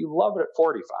 55, but you love it at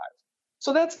 45.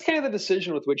 So that's kind of the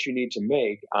decision with which you need to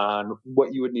make on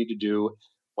what you would need to do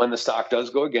when the stock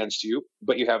does go against you,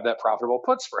 but you have that profitable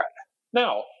put spread.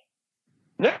 Now,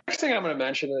 next thing I'm going to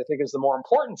mention, I think, is the more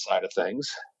important side of things,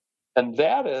 and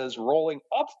that is rolling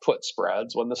up put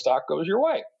spreads when the stock goes your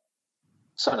way.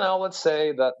 So now let's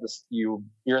say that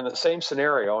you're in the same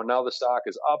scenario, and now the stock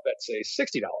is up at, say,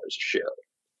 $60 a share.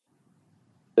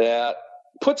 That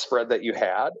put spread that you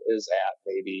had is at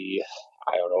maybe,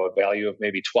 I don't know, a value of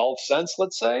maybe 12 cents,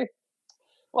 let's say.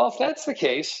 Well, if that's the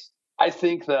case, I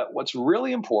think that what's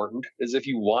really important is if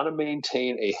you want to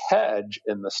maintain a hedge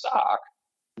in the stock,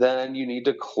 then you need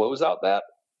to close out that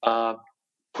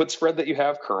put spread that you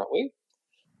have currently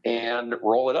and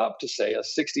roll it up to, say, a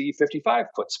 60-55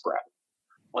 put spread.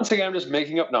 Once again, I'm just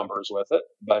making up numbers with it,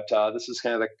 but this is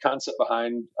kind of the concept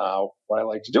behind what I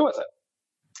like to do with it.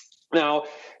 Now,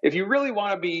 if you really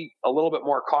want to be a little bit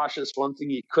more cautious, one thing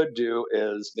you could do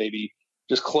is maybe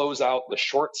just close out the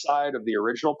short side of the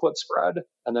original put spread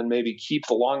and then maybe keep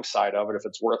the long side of it if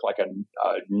it's worth like a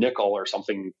nickel or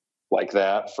something like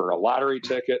that for a lottery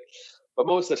ticket. But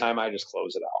most of the time, I just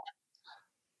close it out.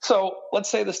 So let's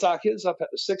say the stock is up at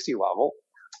the 60 level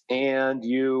and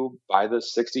you buy the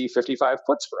 60-55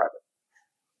 put spread.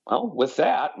 Well, with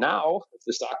that, now, if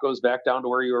the stock goes back down to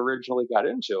where you originally got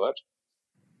into it,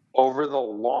 over the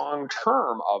long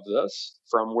term of this,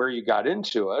 from where you got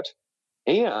into it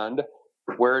and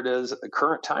where it is at the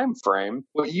current time frame,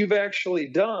 what you've actually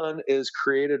done is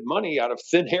created money out of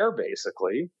thin air,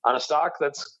 basically, on a stock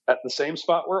that's at the same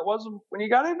spot where it was when you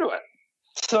got into it.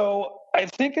 So I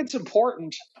think it's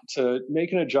important to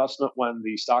make an adjustment when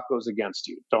the stock goes against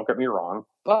you. Don't get me wrong.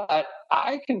 But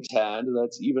I contend that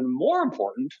it's even more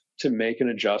important to make an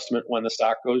adjustment when the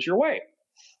stock goes your way.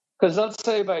 Because let's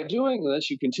say by doing this,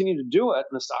 you continue to do it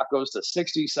and the stock goes to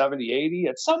 60, 70, 80.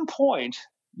 At some point,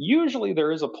 usually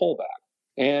there is a pullback.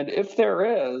 And if there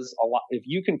is a lot, if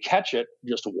you can catch it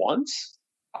just once,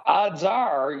 odds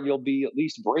are you'll be at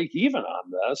least break even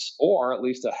on this, or at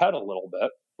least ahead a little bit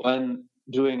when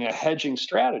doing a hedging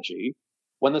strategy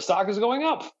when the stock is going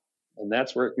up. And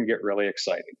that's where it can get really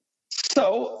exciting.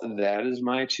 So that is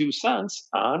my 2 cents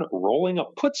on rolling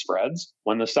up put spreads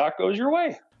when the stock goes your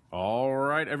way. All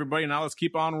right, everybody, now let's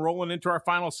keep on rolling into our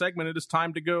final segment. It is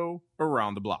time to go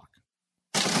around the block.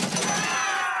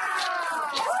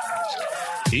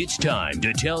 It's time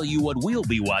to tell you what we'll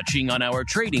be watching on our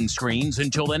trading screens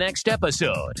until the next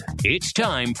episode. It's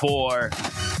time for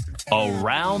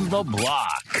Around the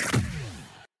Block.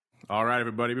 All right,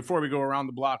 everybody, before we go around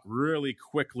the block really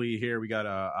quickly here, we got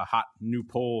a hot new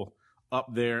poll up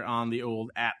there on the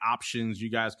old @options. You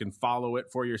guys can follow it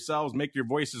for yourselves. Make your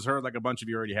voices heard like a bunch of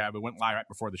you already have. It went live right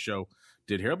before the show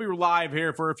did here. It'll be live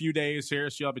here for a few days here,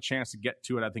 so you'll have a chance to get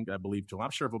to it, I believe, till.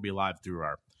 I'm sure it will be live through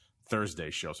our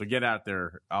Thursday show. So get out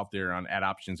there on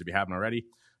 @options if you haven't already.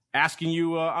 Asking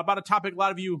you about a topic a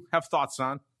lot of you have thoughts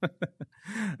on.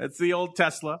 It's the old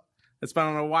Tesla. It's been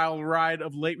on a wild ride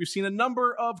of late. We've seen a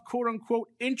number of quote-unquote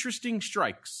interesting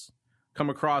strikes come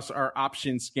across our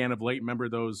options scan of late. Remember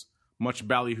those much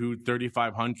ballyhooed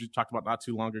 3,500 talked about not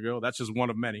too long ago? That's just one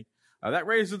of many. That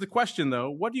raises the question, though.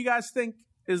 What do you guys think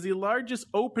is the largest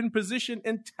open position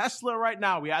in Tesla right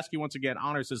now? We ask you once again,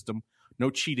 honor system, no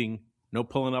cheating, no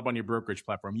pulling up on your brokerage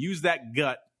platform. Use that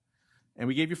gut. And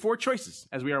we gave you 4 choices,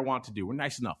 as we are wont to do. We're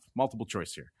nice enough. Multiple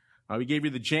choice here. We gave you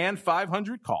the Jan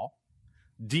 500 call,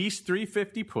 D's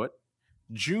 350 put,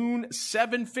 June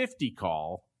 750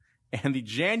 call, and the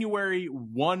January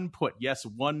 1 put. Yes,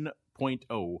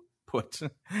 1.0 put.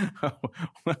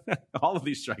 All of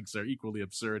these strikes are equally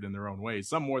absurd in their own ways,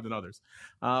 some more than others.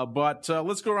 But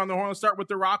let's go around the horn. Let's start with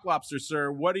the Rock Lobster,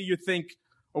 sir. What do you think,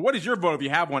 or what is your vote if you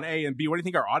have one, A and B? What do you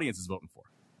think our audience is voting for?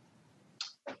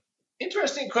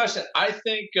 Interesting question. I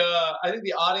think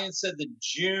the audience said the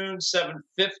June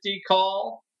 750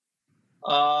 call,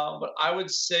 but I would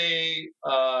say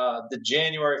the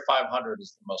January 500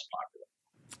 is the most popular.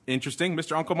 Interesting.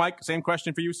 Mr. Uncle Mike, same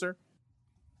question for you, sir.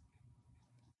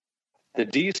 The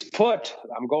D's put,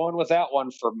 I'm going with that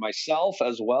one for myself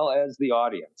as well as the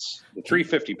audience. The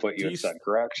 350 put you had said,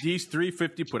 correct? D's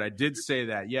 350 put. I did say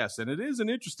that, yes. And it is an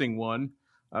interesting one.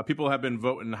 People have been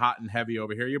voting hot and heavy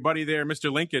over here. Your buddy there,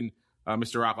 Mr. Lincoln,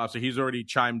 Mr. Rock Lobster, he's already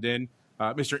chimed in.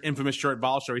 Mr. Infamous Short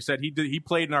Ball Show, he said he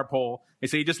played in our poll. He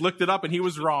said he just looked it up and he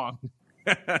was wrong.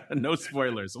 No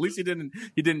spoilers. At least he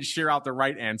didn't share out the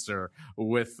right answer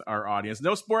with our audience.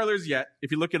 No spoilers yet.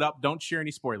 If you look it up, don't share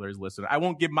any spoilers. Listen, I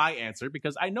won't give my answer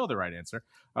because I know the right answer.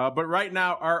 But right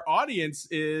now, our audience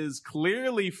is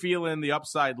clearly feeling the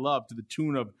upside love to the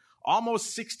tune of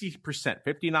almost 60%,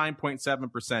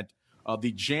 59.7% of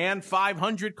the Jan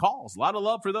 500 calls. A lot of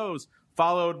love for those.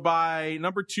 Followed by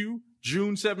number 2,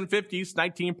 June 750s,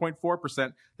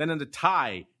 19.4%. Then in the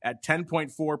tie at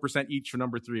 10.4% each for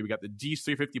number 3. We got the D's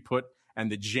 350 put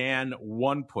and the Jan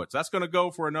 1 put. So that's going to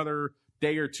go for another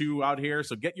day or two out here.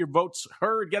 So get your votes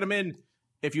heard. Get them in.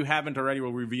 If you haven't already,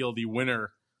 we'll reveal the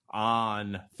winner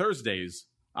on Thursday's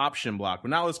option block.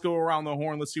 But now let's go around the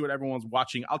horn. Let's see what everyone's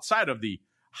watching outside of the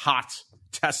hot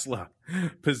Tesla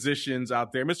positions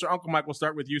out there. Mr. Uncle Mike, we'll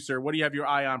start with you, sir. What do you have your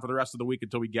eye on for the rest of the week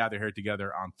until we gather here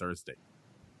together on Thursday?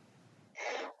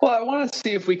 Well, I want to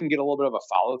see if we can get a little bit of a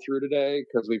follow through today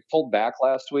because we pulled back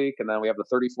last week and then we have the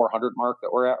 3,400 mark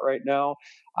that we're at right now.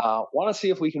 Want to see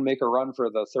if we can make a run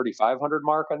for the 3,500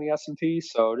 mark on the S&P.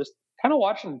 So just kind of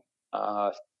watching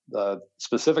the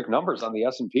specific numbers on the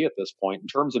S&P at this point in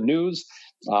terms of news.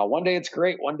 One day it's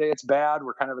great, one day it's bad.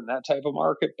 We're kind of in that type of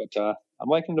market, but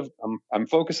I'm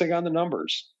focusing on the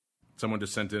numbers. Someone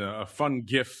just sent in a fun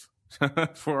GIF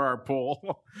for our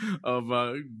poll of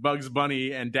Bugs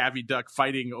Bunny and Daffy Duck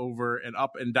fighting over an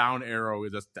up and down arrow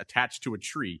is attached to a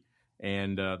tree,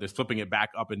 and they're flipping it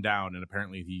back up and down. And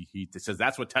apparently he says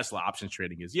that's what Tesla options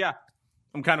trading is. Yeah,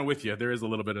 I'm kind of with you. There is a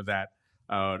little bit of that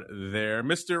out there.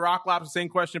 Mr. Rocklop, same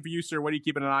question for you, sir. What are you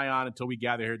keeping an eye on until we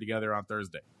gather here together on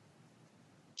Thursday?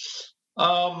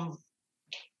 I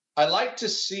like to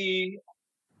see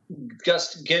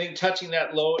just touching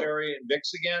that low area in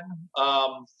VIX again.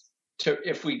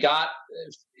 If we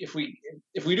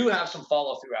do have some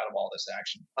follow through out of all this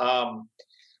action.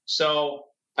 So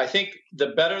I think the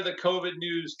better the COVID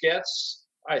news gets,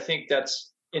 I think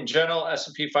that's in general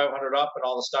S&P 500 up and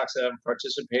all the stocks that haven't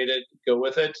participated go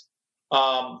with it.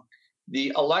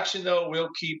 The election though will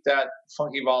keep that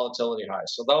funky volatility high.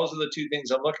 So those are the two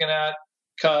things I'm looking at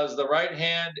because the right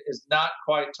hand is not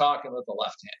quite talking with the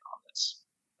left hand on this.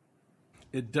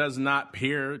 It does not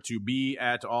appear to be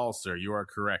at all, sir. You are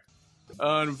correct.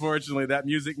 Unfortunately, that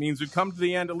music means we've come to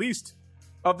the end, at least,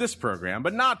 of this program,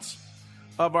 but not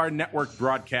of our network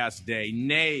broadcast day.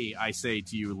 Nay, I say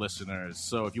to you, listeners.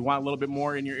 So if you want a little bit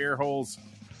more in your ear holes,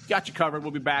 got you covered.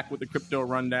 We'll be back with the crypto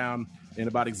rundown in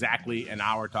about exactly an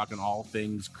hour, talking all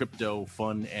things crypto,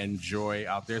 fun, and joy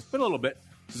out there. It's been a little bit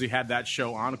since we had that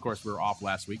show on. Of course, we were off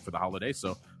last week for the holiday,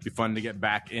 so it'll be fun to get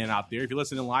back in out there. If you're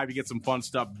listening live, you get some fun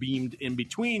stuff beamed in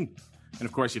between. And,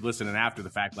 of course, if you're listening after the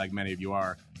fact, like many of you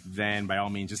are, then by all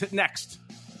means, just hit next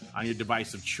on your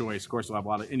device of choice. Of course, we'll have a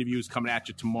lot of interviews coming at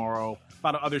you tomorrow. A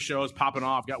lot of other shows popping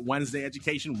off. Got Wednesday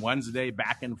Education Wednesday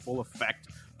back in full effect.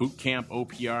 Boot Camp,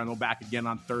 OPR, and we'll back again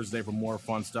on Thursday for more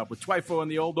fun stuff with Twifo and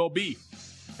the old OB.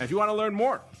 And if you want to learn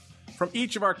more from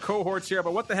each of our cohorts here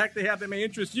about what the heck they have that may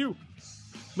interest you,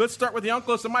 let's start with the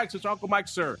Uncles and Mike. So, Uncle Mike,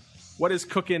 sir, what is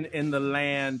cooking in the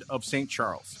land of St.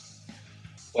 Charles?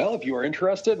 Well, if you are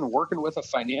interested in working with a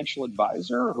financial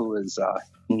advisor who is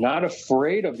not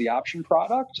afraid of the option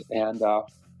product and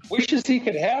wishes he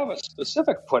could have a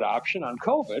specific put option on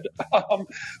COVID,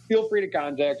 feel free to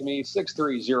contact me,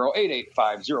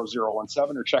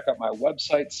 630-885-0017, or check out my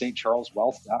website,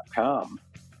 stcharleswealth.com.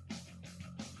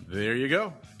 There you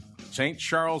go.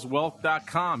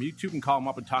 stcharleswealth.com. You too can call them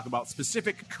up and talk about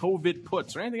specific COVID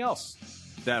puts or anything else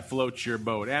that floats your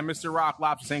boat. And Mr.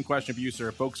 Rocklop, same question for you, sir.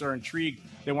 If folks are intrigued,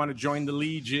 they want to join the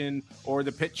Legion or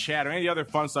the Pit Chat or any other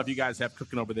fun stuff you guys have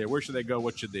cooking over there, where should they go?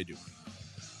 What should they do?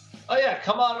 Oh, yeah.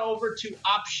 Come on over to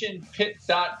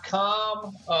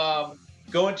optionpit.com.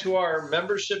 Go into our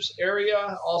memberships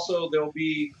area. Also,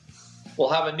 we'll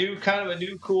have a new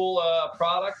cool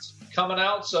product coming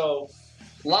out. So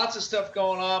lots of stuff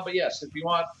going on. But yes, if you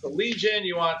want the Legion,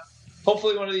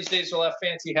 hopefully one of these days we'll have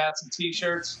fancy hats and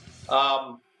T-shirts.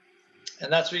 And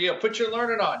that's where you put your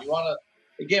learning on.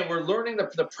 We're learning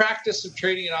the practice of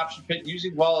trading an option pit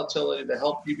using volatility to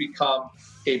help you become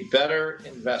a better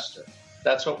investor.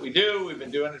 That's what we do. We've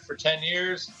been doing it for 10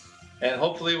 years, and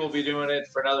hopefully we'll be doing it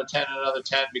for another 10 and another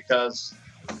 10 because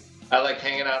I like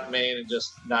hanging out in Maine and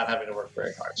just not having to work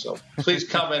very hard. So please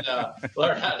come and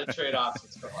learn how to trade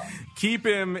options for life. Keep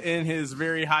him in his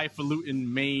very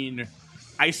highfalutin Maine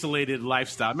isolated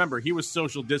lifestyle. Remember, he was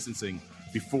social distancing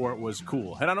before it was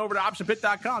cool. Head on over to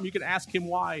optionpit.com. You can ask him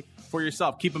why for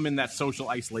yourself. Keep him in that social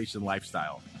isolation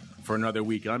lifestyle for another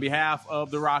week. And on behalf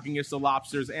of the rockingest of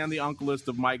lobsters and the uncleest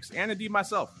of Mikes, and indeed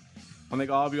myself, I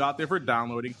thank all of you out there for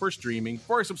downloading, for streaming,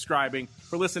 for subscribing,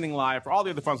 for listening live, for all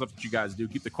the other fun stuff that you guys do.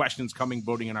 Keep the questions coming,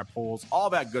 voting in our polls, all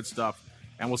that good stuff.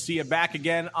 And we'll see you back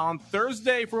again on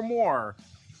Thursday for more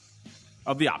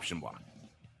of the Option Block.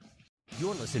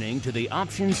 You're listening to the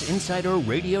Options Insider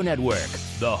Radio Network,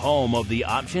 the home of the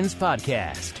Options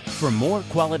Podcast. For more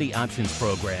quality options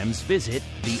programs, visit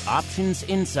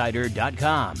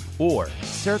theoptionsinsider.com or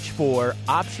search for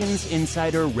Options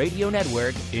Insider Radio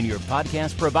Network in your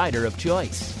podcast provider of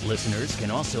choice. Listeners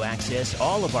can also access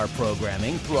all of our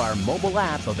programming through our mobile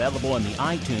app available in the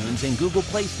iTunes and Google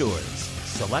Play stores.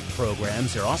 Select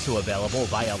programs are also available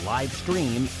via live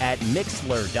stream at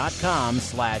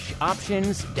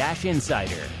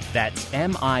mixlr.com/options-insider. That's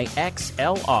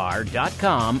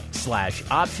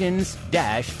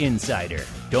mixlr.com/options-insider.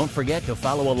 Don't forget to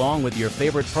follow along with your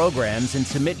favorite programs and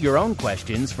submit your own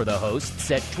questions for the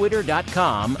hosts at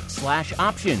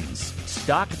twitter.com/options,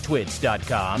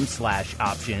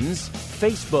 stocktwits.com/options,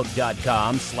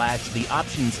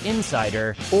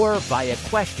 facebook.com/theoptionsinsider, or via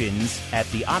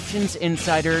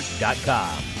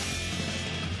questions@theoptionsinsider.com.